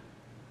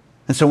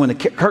 And so when the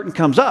curtain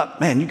comes up,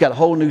 man, you've got a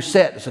whole new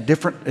set. It's a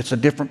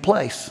different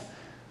place.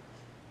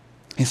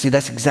 And see,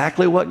 that's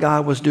exactly what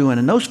God was doing.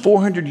 In those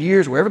 400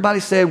 years where everybody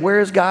said,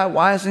 where is God?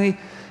 Why isn't he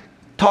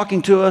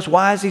talking to us?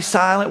 Why is he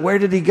silent? Where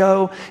did he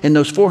go? In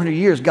those 400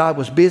 years, God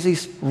was busy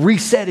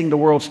resetting the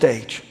world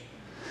stage.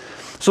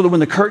 So that when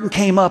the curtain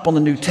came up on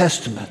the New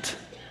Testament,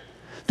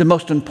 the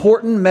most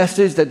important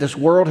message that this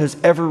world has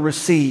ever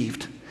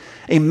received,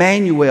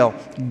 Emmanuel,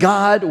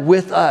 God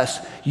with us.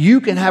 You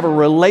can have a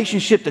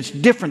relationship that's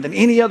different than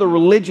any other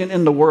religion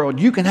in the world.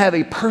 You can have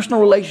a personal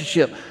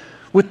relationship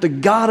with the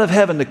God of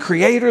heaven, the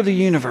creator of the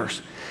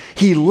universe.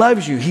 He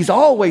loves you. He's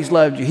always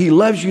loved you. He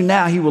loves you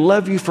now. He will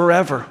love you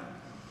forever.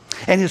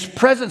 And his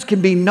presence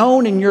can be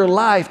known in your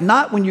life,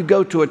 not when you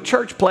go to a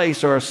church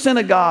place or a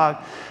synagogue,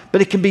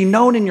 but it can be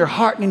known in your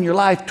heart and in your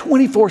life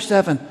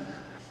 24/7.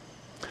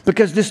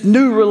 Because this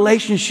new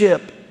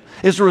relationship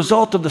is a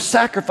result of the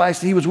sacrifice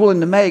that he was willing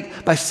to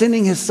make by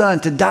sending his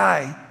son to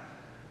die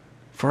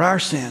for our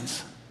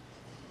sins.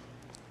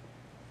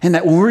 And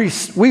that when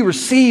we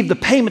receive the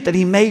payment that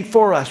he made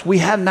for us, we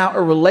have now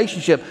a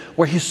relationship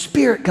where his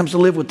spirit comes to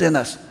live within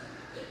us.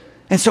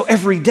 And so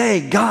every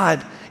day,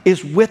 God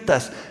is with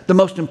us. The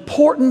most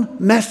important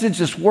message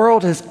this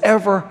world has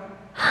ever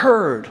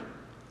heard.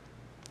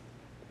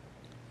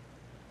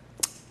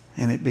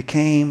 And it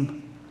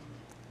became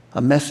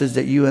a message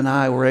that you and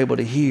I were able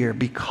to hear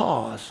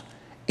because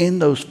in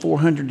those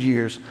 400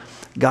 years,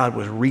 God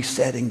was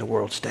resetting the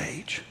world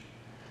stage.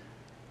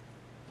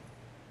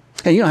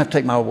 And you don't have to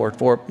take my word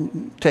for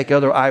it. Take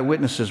other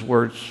eyewitnesses'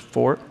 words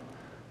for it.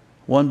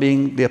 One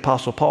being the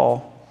Apostle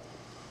Paul,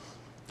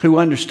 who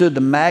understood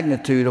the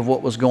magnitude of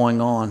what was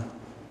going on.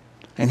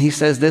 And he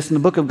says this in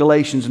the book of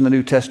Galatians in the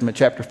New Testament,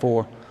 chapter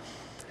 4.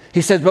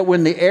 He says, but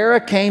when the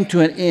era came to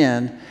an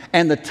end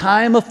and the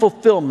time of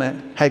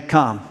fulfillment had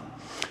come,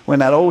 when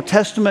that Old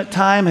Testament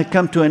time had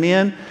come to an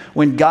end,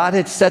 when God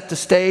had set the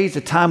stage,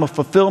 the time of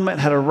fulfillment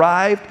had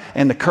arrived,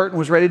 and the curtain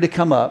was ready to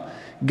come up,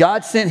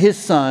 God sent his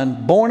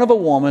Son, born of a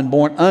woman,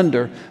 born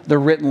under the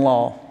written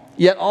law.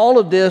 Yet all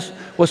of this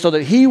was so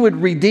that he would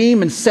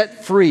redeem and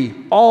set free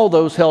all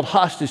those held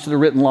hostage to the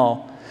written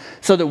law,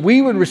 so that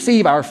we would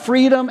receive our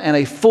freedom and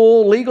a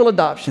full legal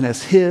adoption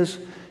as his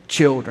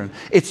children.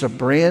 It's a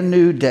brand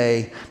new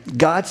day.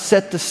 God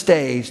set the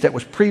stage that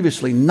was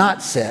previously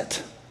not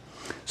set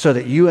so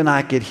that you and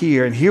I could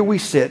hear. And here we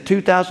sit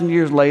 2,000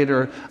 years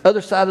later,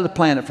 other side of the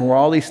planet from where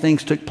all these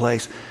things took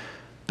place.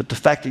 But the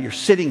fact that you're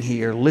sitting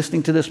here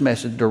listening to this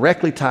message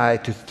directly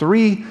tied to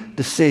 3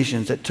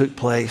 decisions that took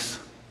place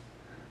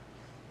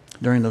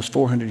during those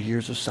 400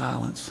 years of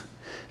silence.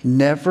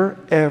 Never,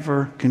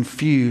 ever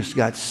confuse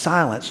God's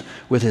silence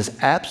with his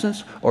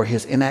absence or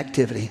his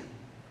inactivity.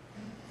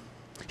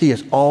 He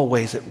is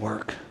always at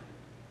work.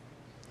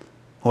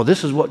 Well,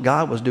 this is what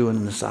God was doing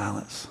in the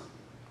silence.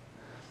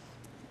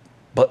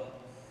 But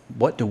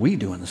what do we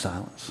do in the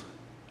silence?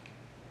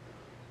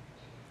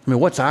 I mean,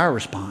 what's our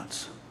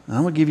response? And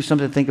I'm going to give you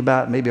something to think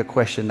about, maybe a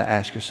question to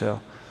ask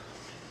yourself.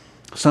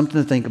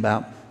 Something to think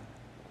about.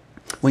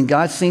 When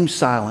God seems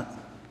silent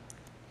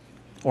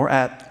or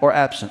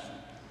absent,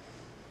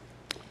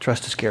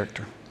 trust his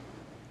character.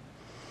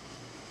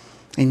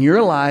 In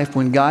your life,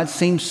 when God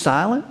seems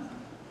silent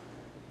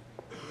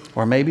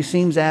or maybe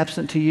seems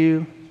absent to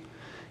you,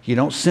 you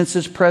don't sense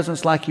his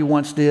presence like you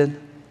once did,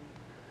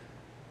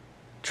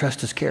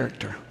 trust his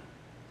character.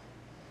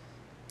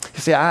 You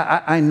see,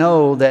 I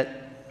know that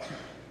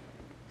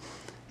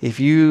if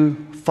you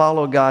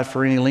follow God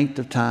for any length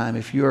of time,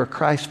 if you're a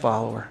Christ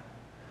follower,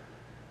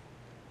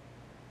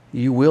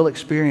 you will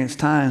experience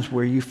times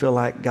where you feel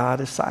like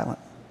God is silent.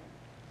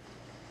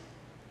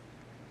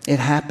 It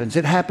happens.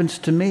 It happens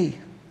to me.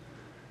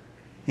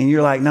 And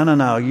you're like,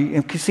 no.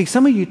 You see,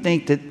 some of you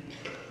think that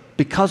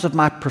because of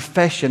my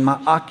profession,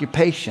 my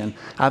occupation,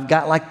 I've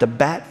got like the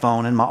bat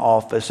phone in my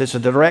office. It's a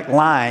direct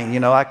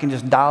line. I can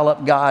just dial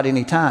up God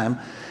anytime.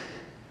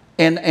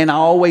 And I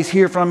always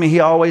hear from him. He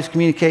always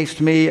communicates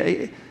to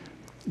me.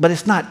 But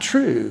it's not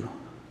true.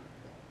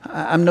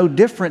 I'm no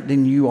different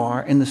than you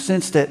are in the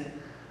sense that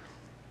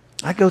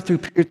I go through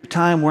periods of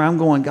time where I'm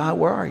going, God,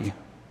 where are you?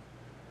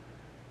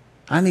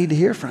 I need to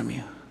hear from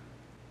you.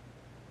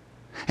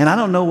 And I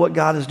don't know what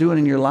God is doing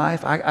in your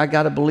life. I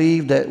got to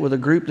believe that with a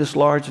group this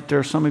large, that there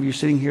are some of you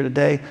sitting here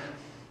today,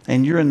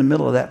 and you're in the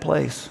middle of that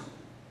place.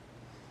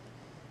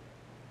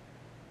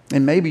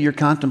 And maybe you're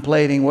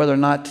contemplating whether or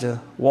not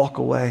to walk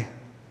away.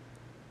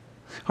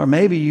 Or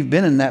maybe you've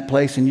been in that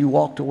place and you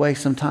walked away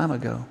some time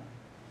ago.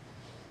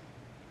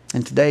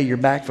 And today you're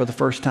back for the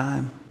first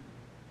time.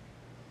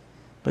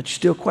 But you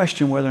still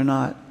question whether or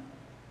not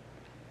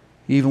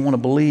you even want to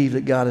believe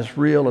that God is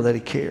real or that he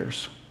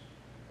cares.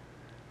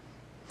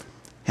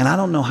 And I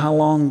don't know how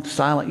long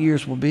silent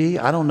years will be.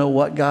 I don't know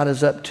what God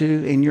is up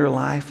to in your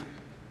life.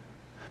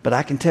 But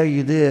I can tell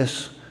you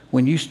this,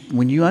 when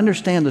you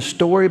understand the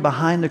story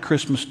behind the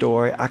Christmas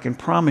story, I can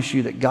promise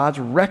you that God's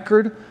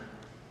record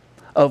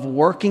of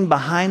working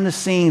behind the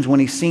scenes when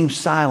he seems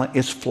silent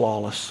is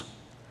flawless.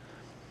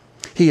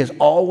 He is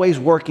always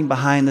working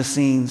behind the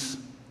scenes.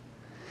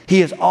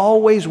 He is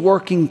always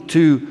working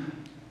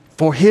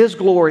for his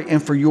glory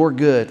and for your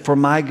good, for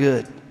my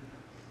good.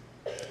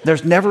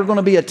 There's never going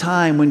to be a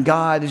time when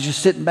God is just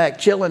sitting back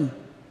chilling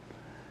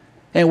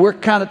and we're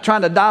kind of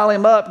trying to dial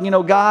him up.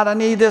 God, I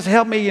need this,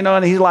 help me,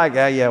 and he's like,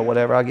 yeah,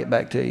 whatever, I'll get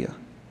back to you.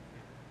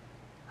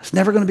 It's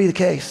never going to be the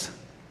case.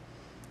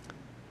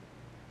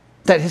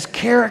 That his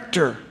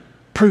character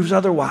proves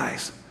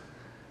otherwise.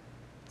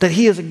 That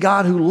he is a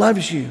God who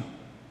loves you.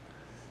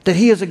 That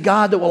he is a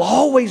God that will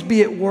always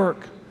be at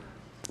work,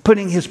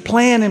 putting his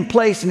plan in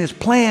place, and his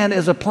plan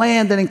is a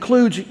plan that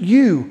includes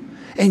you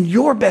and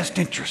your best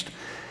interest.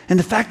 And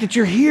the fact that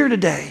you're here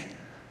today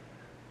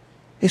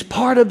is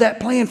part of that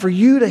plan for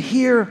you to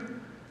hear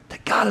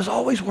that God is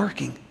always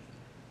working.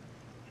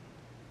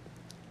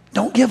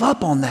 Don't give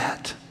up on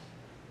that.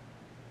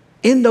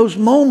 In those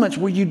moments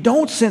where you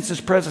don't sense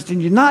his presence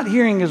and you're not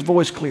hearing his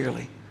voice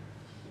clearly,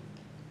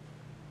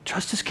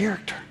 trust his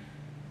character.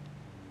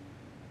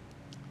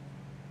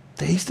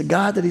 That he's the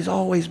God that he's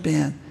always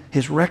been.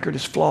 His record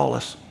is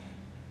flawless.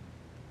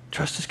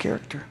 Trust his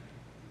character.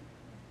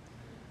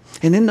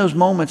 And in those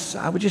moments,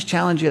 I would just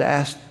challenge you to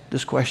ask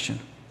this question.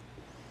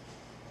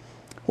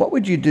 What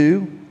would you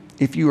do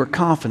if you were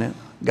confident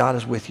God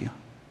is with you?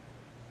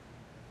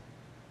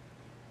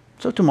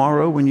 So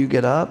tomorrow when you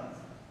get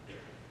up,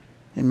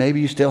 and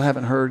maybe you still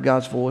haven't heard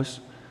God's voice,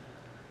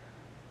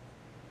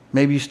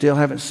 maybe you still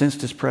haven't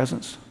sensed His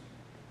presence,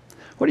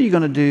 what are you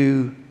going to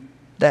do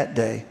that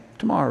day,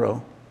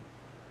 tomorrow?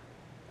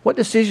 What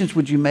decisions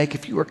would you make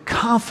if you were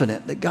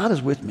confident that God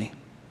is with me?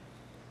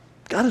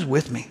 God is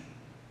with me.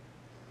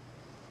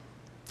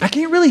 I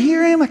can't really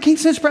hear Him. I can't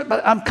sense His presence,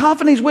 but I'm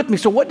confident He's with me.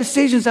 So what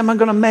decisions am I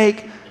going to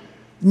make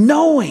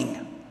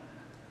knowing,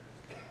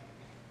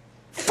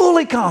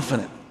 fully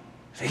confident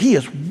that He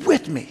is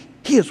with me?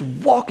 He is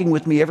walking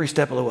with me every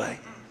step of the way.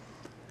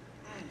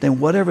 Then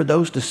whatever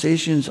those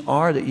decisions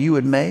are that you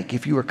would make,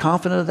 if you were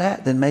confident of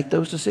that, then make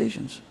those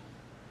decisions.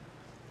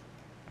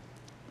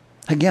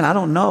 Again, I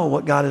don't know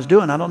what God is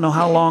doing. I don't know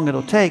how long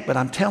it'll take, but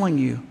I'm telling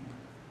you,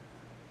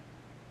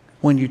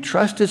 when you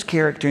trust His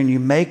character and you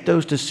make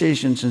those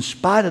decisions in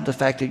spite of the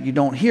fact that you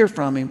don't hear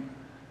from Him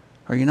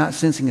or you're not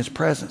sensing His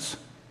presence,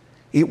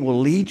 it will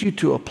lead you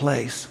to a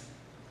place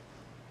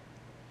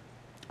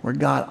where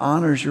God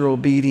honors your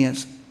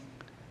obedience,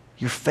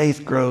 your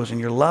faith grows, and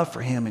your love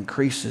for Him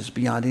increases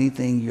beyond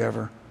anything you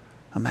ever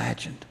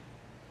imagined.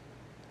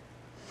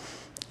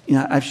 You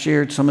know, I've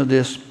shared some of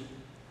this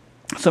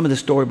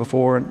story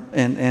before,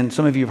 and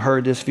some of you have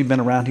heard this if you've been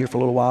around here for a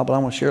little while, but I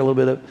want to share a little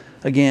bit of,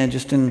 again,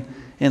 just in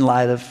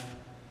light of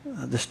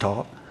this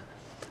talk.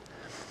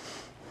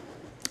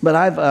 But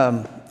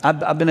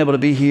I've been able to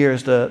be here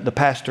as the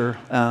pastor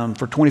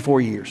for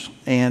 24 years,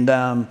 and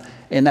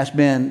that's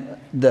been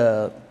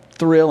the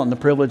thrill and the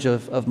privilege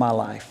of my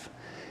life.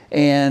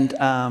 And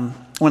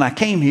when I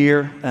came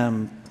here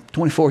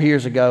 24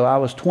 years ago, I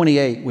was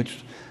 28,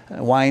 which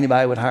why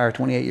anybody would hire a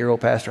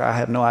 28-year-old pastor, I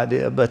have no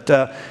idea, but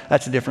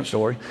that's a different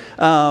story.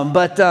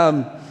 But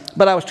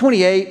I was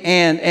 28,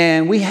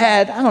 and we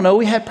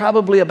had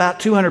probably about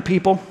 200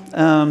 people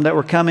that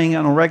were coming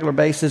on a regular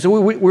basis.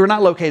 We were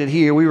not located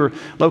here. We were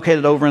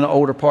located over in the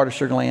older part of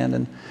Sugar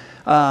Land.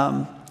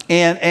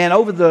 And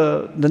over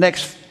the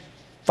next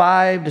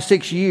 5 to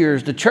 6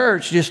 years, the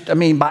church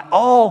by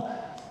all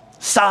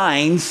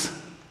signs,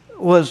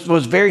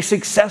 was very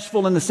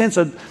successful in the sense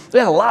of we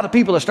had a lot of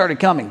people that started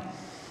coming.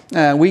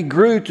 We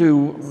grew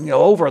to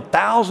over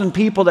 1,000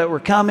 people that were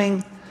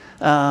coming.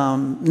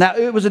 Now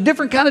it was a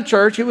different kind of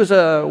church. It was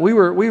we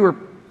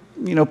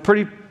were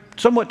pretty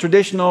somewhat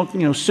traditional,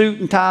 suit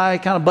and tie,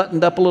 kind of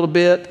buttoned up a little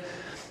bit.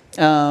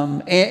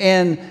 But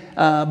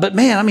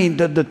man,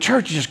 the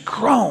church has just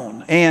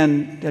grown.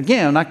 And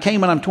again, I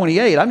came when I'm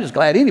 28. I'm just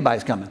glad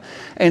anybody's coming.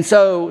 And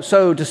so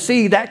to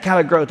see that kind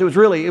of growth, it was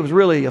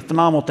really a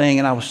phenomenal thing,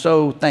 and I was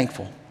so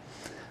thankful.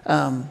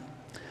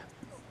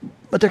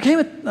 But there came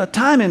a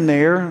time in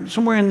there,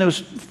 somewhere in those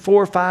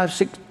 4, 5,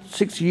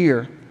 6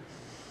 years,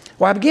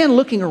 where I began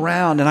looking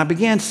around and I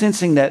began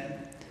sensing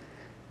that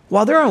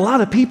while there are a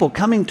lot of people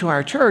coming to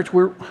our church,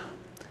 we're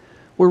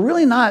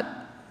really not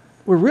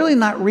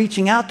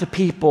reaching out to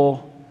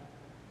people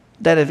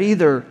that have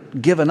either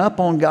given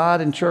up on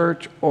God and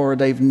church or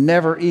they've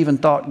never even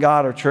thought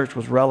God or church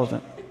was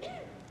relevant.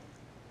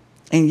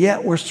 And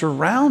yet we're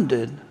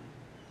surrounded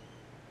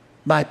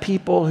by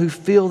people who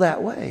feel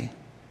that way.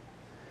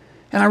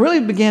 And I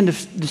really began to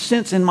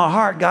sense in my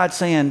heart God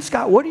saying,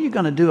 Scott, what are you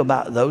going to do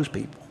about those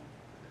people?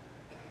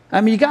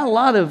 You got a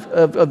lot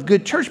of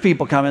good church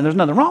people coming. There's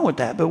nothing wrong with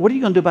that. But what are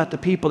you going to do about the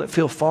people that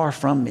feel far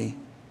from me?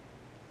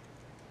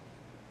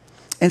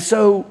 And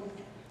so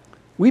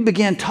we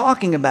began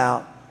talking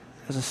about,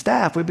 as a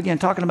staff,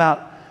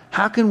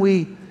 how can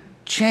we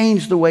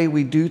change the way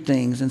we do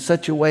things in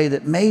such a way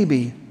that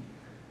maybe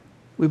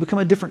we become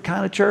a different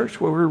kind of church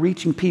where we're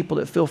reaching people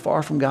that feel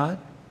far from God.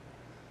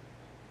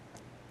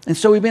 And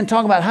so we've been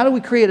talking about how do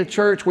we create a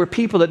church where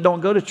people that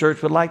don't go to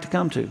church would like to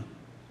come to?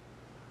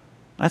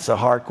 That's a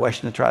hard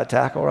question to try to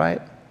tackle,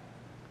 right?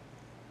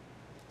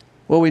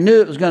 Well, we knew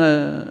it was going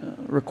to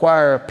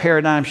require a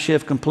paradigm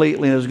shift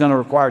completely, and it was going to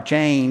require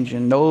change,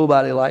 and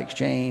nobody likes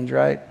change,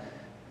 right?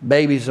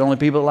 Babies are the only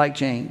people that like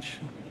change.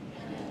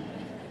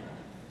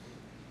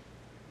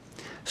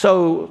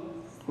 So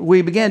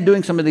we began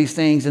doing some of these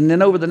things, and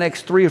then over the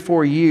next 3 or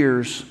 4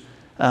 years,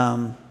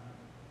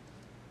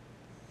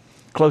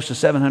 close to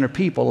 700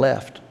 people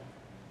left.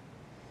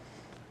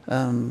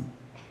 And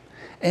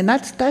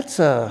that's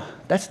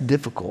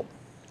difficult.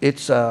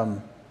 It's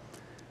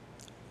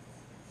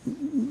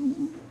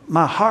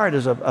my heart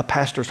is a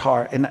pastor's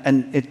heart, and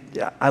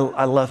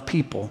I love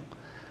people,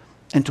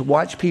 and to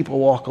watch people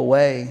walk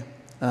away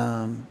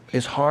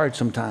is hard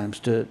sometimes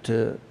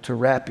to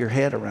wrap your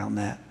head around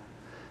that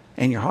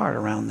and your heart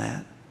around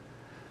that.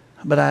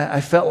 But I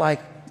felt like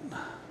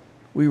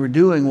we were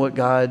doing what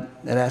God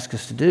had asked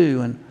us to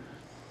do, and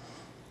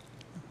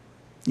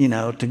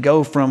to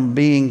go from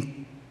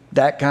being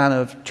that kind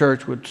of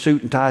church with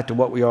suit and tie to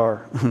what we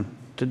are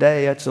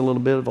today, that's a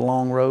little bit of a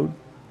long road.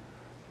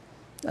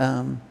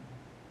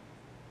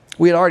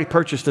 We had already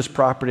purchased this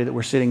property that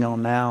we're sitting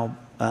on now,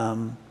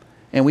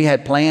 and we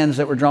had plans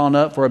that were drawn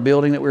up for a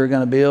building that we were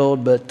going to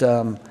build, but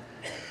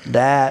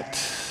that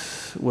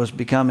was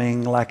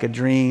becoming like a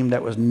dream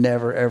that was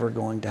never, ever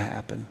going to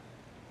happen.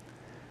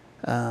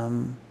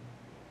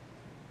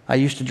 I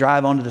used to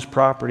drive onto this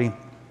property.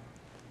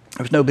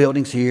 There was no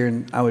buildings here,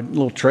 and a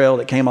little trail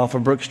that came off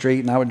of Brook Street,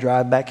 and I would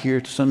drive back here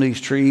to some of these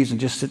trees and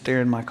just sit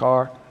there in my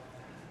car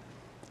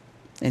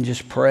and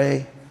just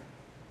pray.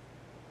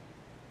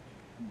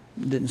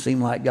 It didn't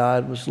seem like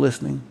God was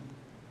listening.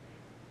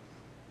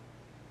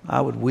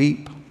 I would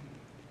weep.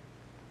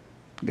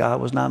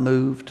 God was not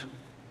moved.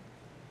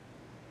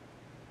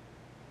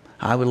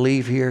 I would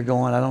leave here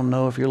going, I don't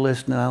know if you're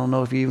listening. I don't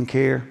know if you even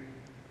care.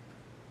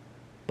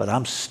 But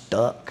I'm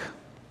stuck.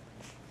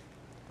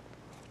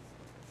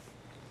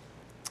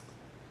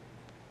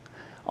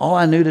 All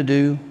I knew to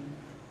do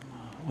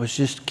was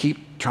just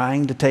keep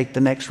trying to take the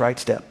next right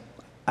step.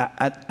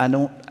 I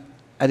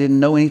didn't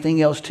know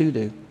anything else to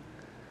do.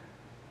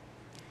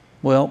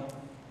 Well,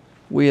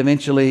 we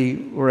eventually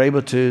were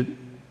able to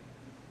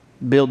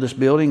build this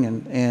building,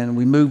 and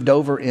we moved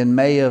over in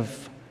May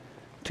of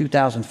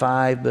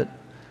 2005, but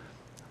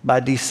by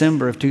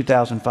December of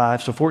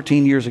 2005, so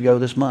 14 years ago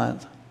this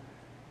month,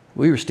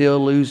 we were still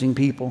losing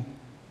people.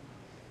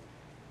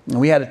 And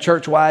we had a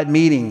church-wide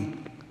meeting,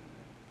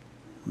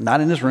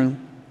 not in this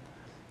room,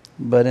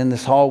 but in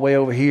this hallway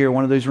over here,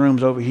 one of those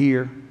rooms over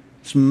here.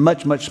 It's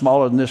much, much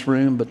smaller than this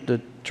room, but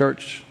the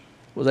church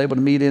was able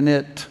to meet in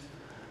it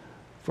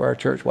for our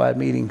church-wide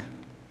meeting.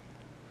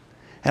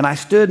 And I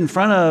stood in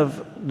front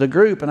of the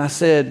group and I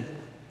said,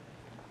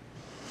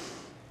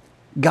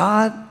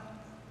 God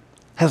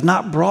has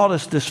not brought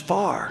us this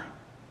far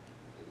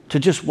to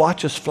just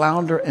watch us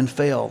flounder and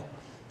fail.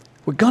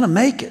 We're going to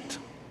make it.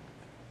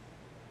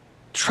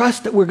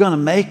 Trust that we're going to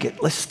make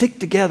it. Let's stick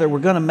together. We're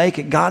going to make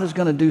it. God is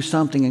going to do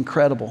something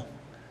incredible.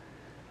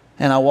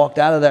 And I walked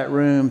out of that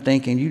room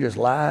thinking, you just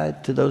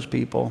lied to those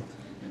people.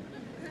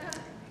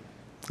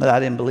 But I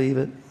didn't believe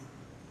it.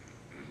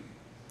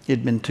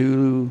 It'd been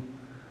too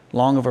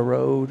long of a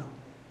road,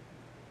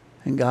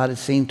 and God had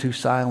seemed too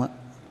silent.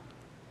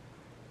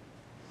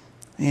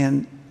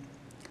 And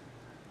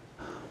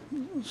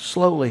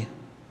slowly,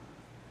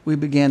 we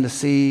began to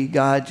see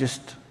God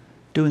just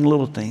doing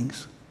little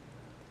things.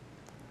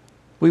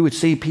 We would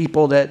see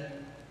people that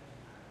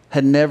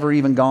had never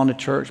even gone to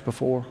church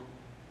before,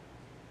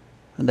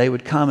 and they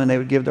would come and they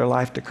would give their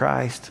life to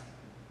Christ.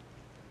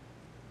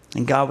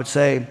 And God would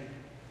say,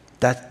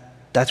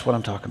 that's what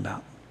I'm talking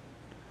about.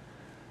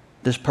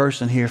 This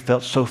person here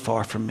felt so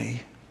far from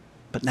me,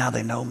 but now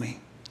they know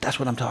me. That's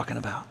what I'm talking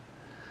about.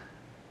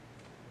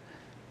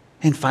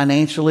 And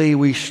financially,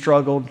 we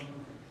struggled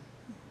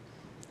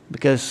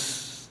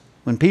because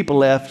when people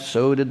left,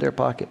 so did their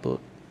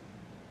pocketbook.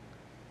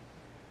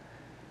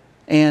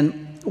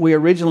 And we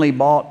originally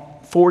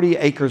bought 40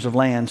 acres of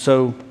land.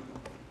 So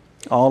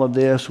all of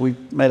this, we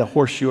made a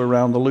horseshoe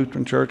around the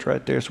Lutheran church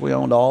right there. So we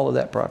owned all of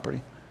that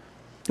property.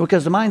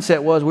 Because the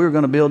mindset was we were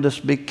going to build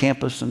this big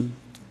campus and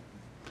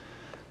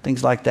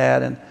things like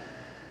that. And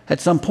at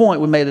some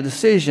point we made a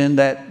decision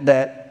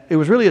that it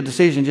was really a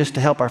decision just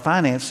to help our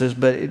finances,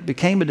 but it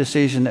became a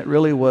decision that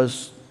really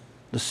was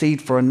the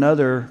seed for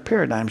another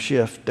paradigm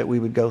shift that we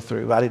would go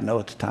through. I didn't know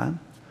at the time.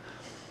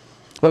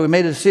 But we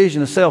made a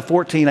decision to sell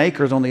 14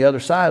 acres on the other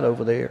side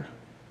over there.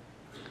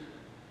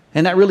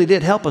 And that really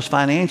did help us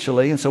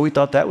financially. And so we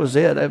thought that was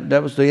it.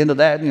 That was the end of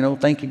that. You know,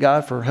 thank you,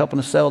 God, for helping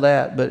us sell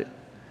that. But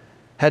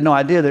had no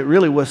idea that it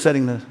really was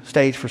setting the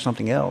stage for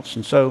something else.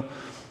 And so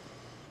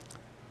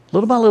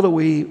little by little,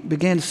 we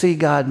began to see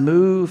God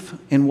move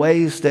in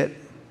ways that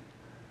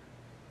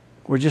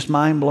were just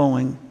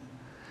mind-blowing.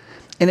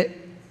 And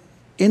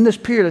in this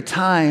period of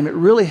time, it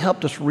really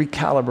helped us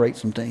recalibrate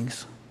some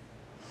things.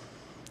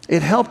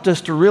 It helped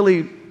us to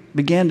really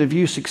begin to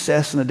view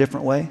success in a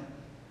different way.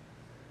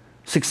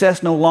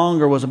 Success no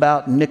longer was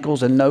about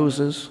nickels and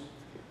noses,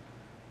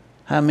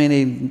 how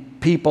many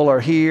people are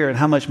here and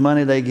how much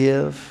money they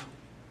give,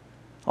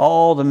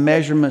 all the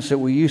measurements that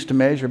we used to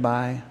measure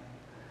by.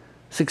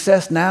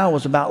 Success now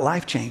was about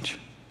life change.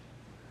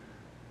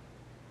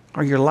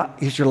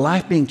 Is your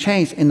life being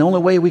changed? And the only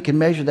way we can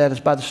measure that is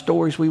by the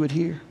stories we would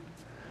hear,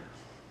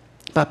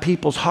 by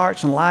people's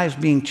hearts and lives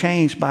being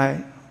changed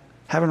by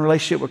having a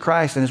relationship with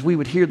Christ. And as we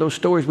would hear those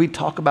stories, we'd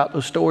talk about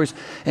those stories,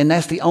 and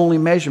that's the only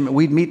measurement.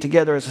 We'd meet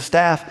together as a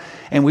staff,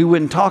 and we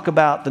wouldn't talk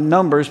about the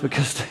numbers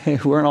because they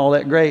weren't all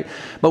that great,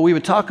 but we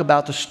would talk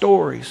about the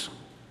stories.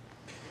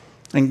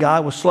 And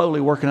God was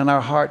slowly working in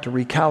our heart to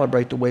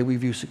recalibrate the way we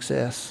view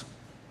success.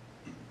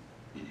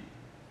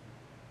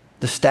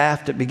 The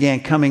staff that began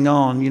coming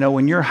on, you know,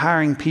 when you're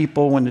hiring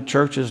people when the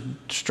church is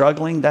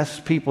struggling, that's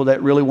people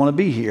that really want to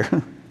be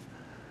here.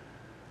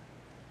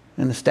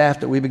 And the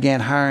staff that we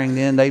began hiring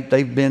then,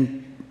 they've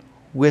been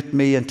with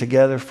me and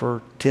together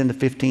for 10 to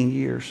 15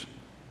 years.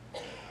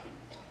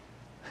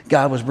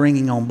 God was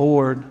bringing on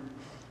board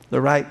the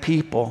right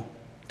people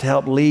to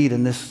help lead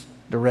in this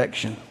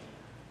direction.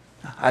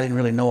 I didn't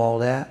really know all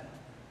that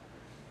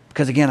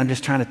because, again, I'm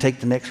just trying to take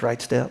the next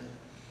right step.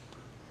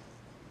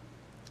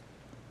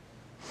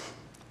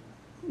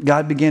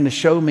 God began to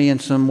show me in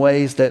some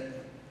ways that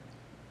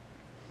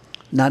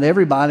not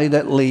everybody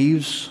that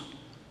leaves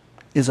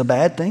is a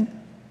bad thing?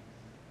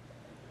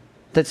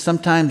 That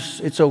sometimes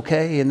it's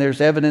okay, and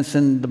there's evidence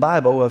in the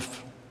Bible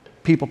of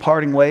people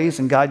parting ways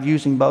and God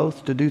using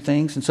both to do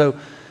things. And so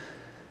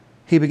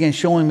he began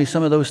showing me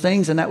some of those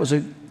things, and that was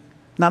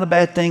not a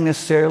bad thing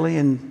necessarily.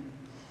 And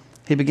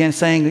he began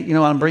saying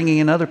that, I'm bringing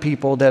in other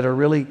people that are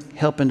really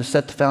helping to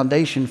set the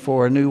foundation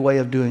for a new way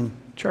of doing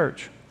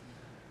church.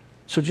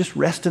 So just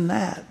rest in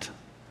that.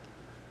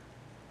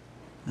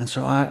 And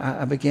so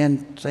I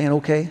began saying,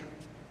 okay,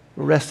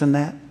 we'll rest in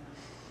that.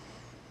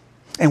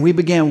 And we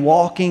began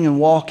walking,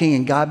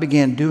 and God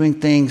began doing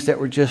things that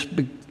were just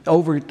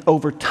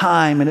over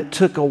time, and it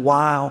took a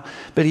while,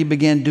 but he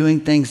began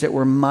doing things that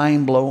were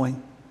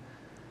mind-blowing.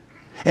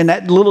 And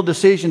that little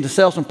decision to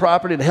sell some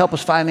property to help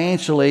us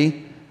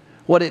financially,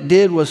 what it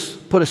did was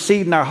put a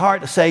seed in our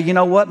heart to say, you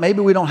know what, maybe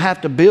we don't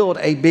have to build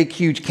a big,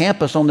 huge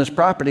campus on this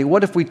property.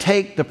 What if we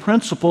take the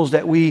principles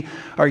that we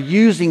are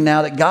using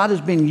now, that God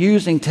has been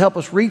using to help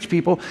us reach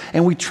people,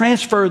 and we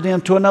transfer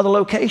them to another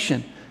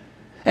location?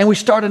 And we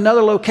start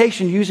another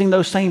location using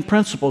those same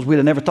principles. We'd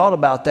have never thought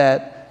about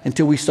that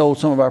until we sold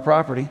some of our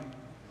property.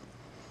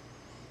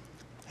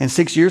 And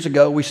 6 years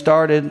ago, we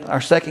started our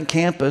second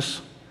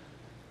campus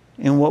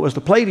in what was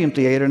the Palladium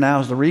Theater, now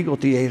is the Regal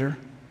Theater.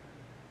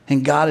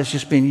 And God has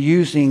just been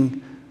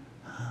using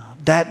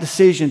that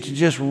decision to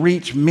just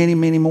reach many,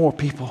 many more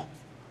people.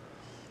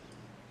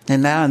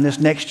 And now in this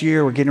next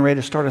year, we're getting ready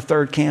to start a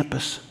third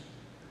campus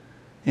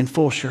in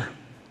Fulshire.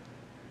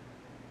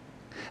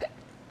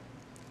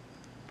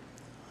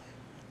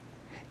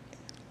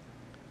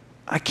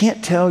 I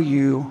can't tell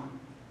you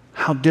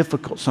how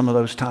difficult some of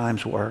those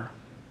times were.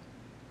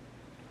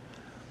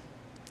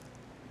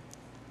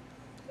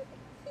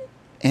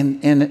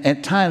 And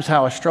at times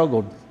how I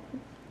struggled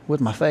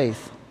with my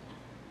faith.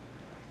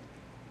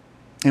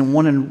 And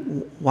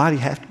wondering, why do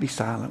you have to be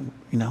silent,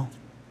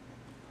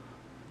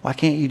 Why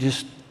can't you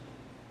just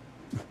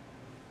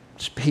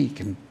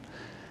speak?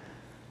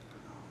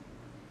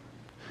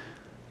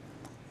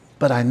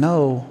 But I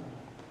know,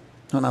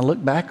 when I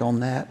look back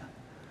on that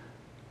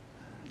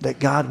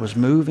God was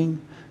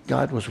moving,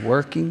 God was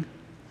working.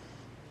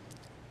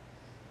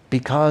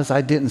 Because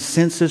I didn't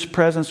sense his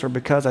presence or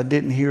because I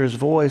didn't hear his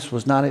voice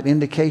was not an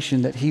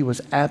indication that he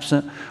was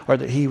absent or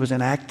that he was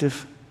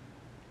inactive.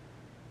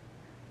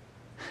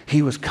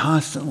 He was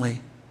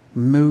constantly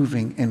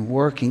moving and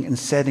working and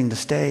setting the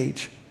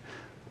stage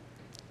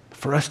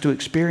for us to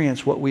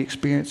experience what we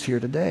experience here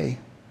today.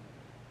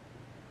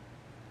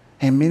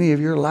 And many of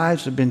your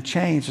lives have been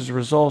changed as a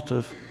result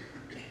of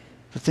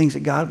the things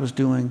that God was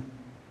doing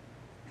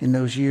in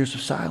those years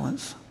of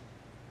silence.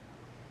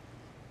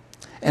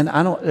 And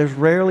there's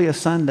rarely a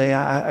Sunday,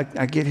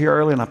 I get here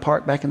early and I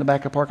park back in the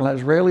back of the parking lot.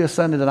 There's rarely a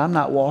Sunday that I'm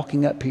not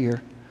walking up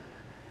here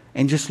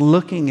and just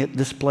looking at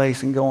this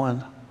place and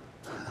going,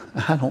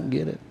 I don't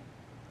get it.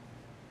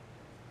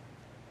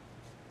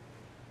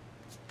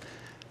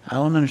 I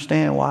don't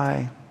understand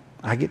why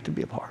I get to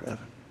be a part of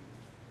it.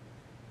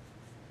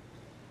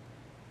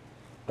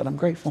 But I'm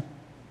grateful.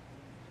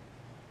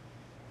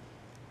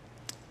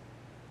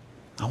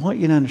 I want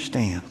you to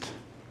understand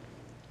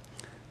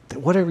that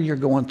whatever you're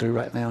going through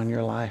right now in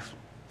your life,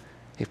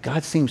 if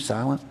God seems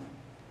silent,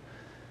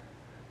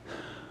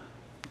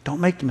 don't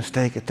make the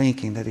mistake of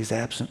thinking that he's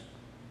absent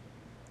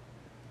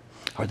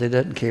or that he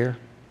doesn't care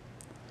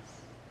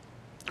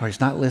or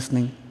he's not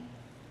listening.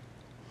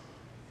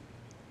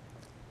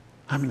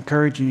 I'm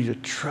encouraging you to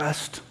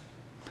trust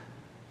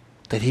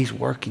that he's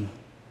working,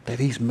 that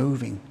he's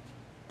moving,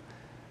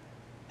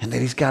 and that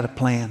he's got a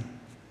plan.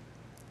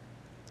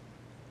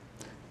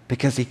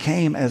 Because he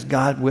came as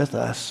God with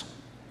us.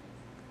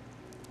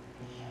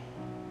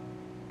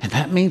 And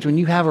that means when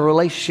you have a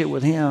relationship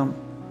with him,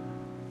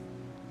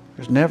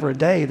 there's never a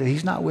day that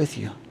he's not with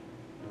you.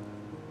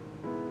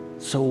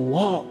 So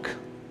walk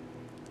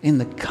in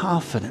the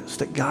confidence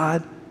that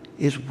God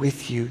is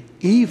with you,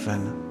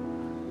 even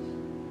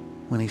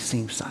when he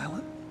seems silent.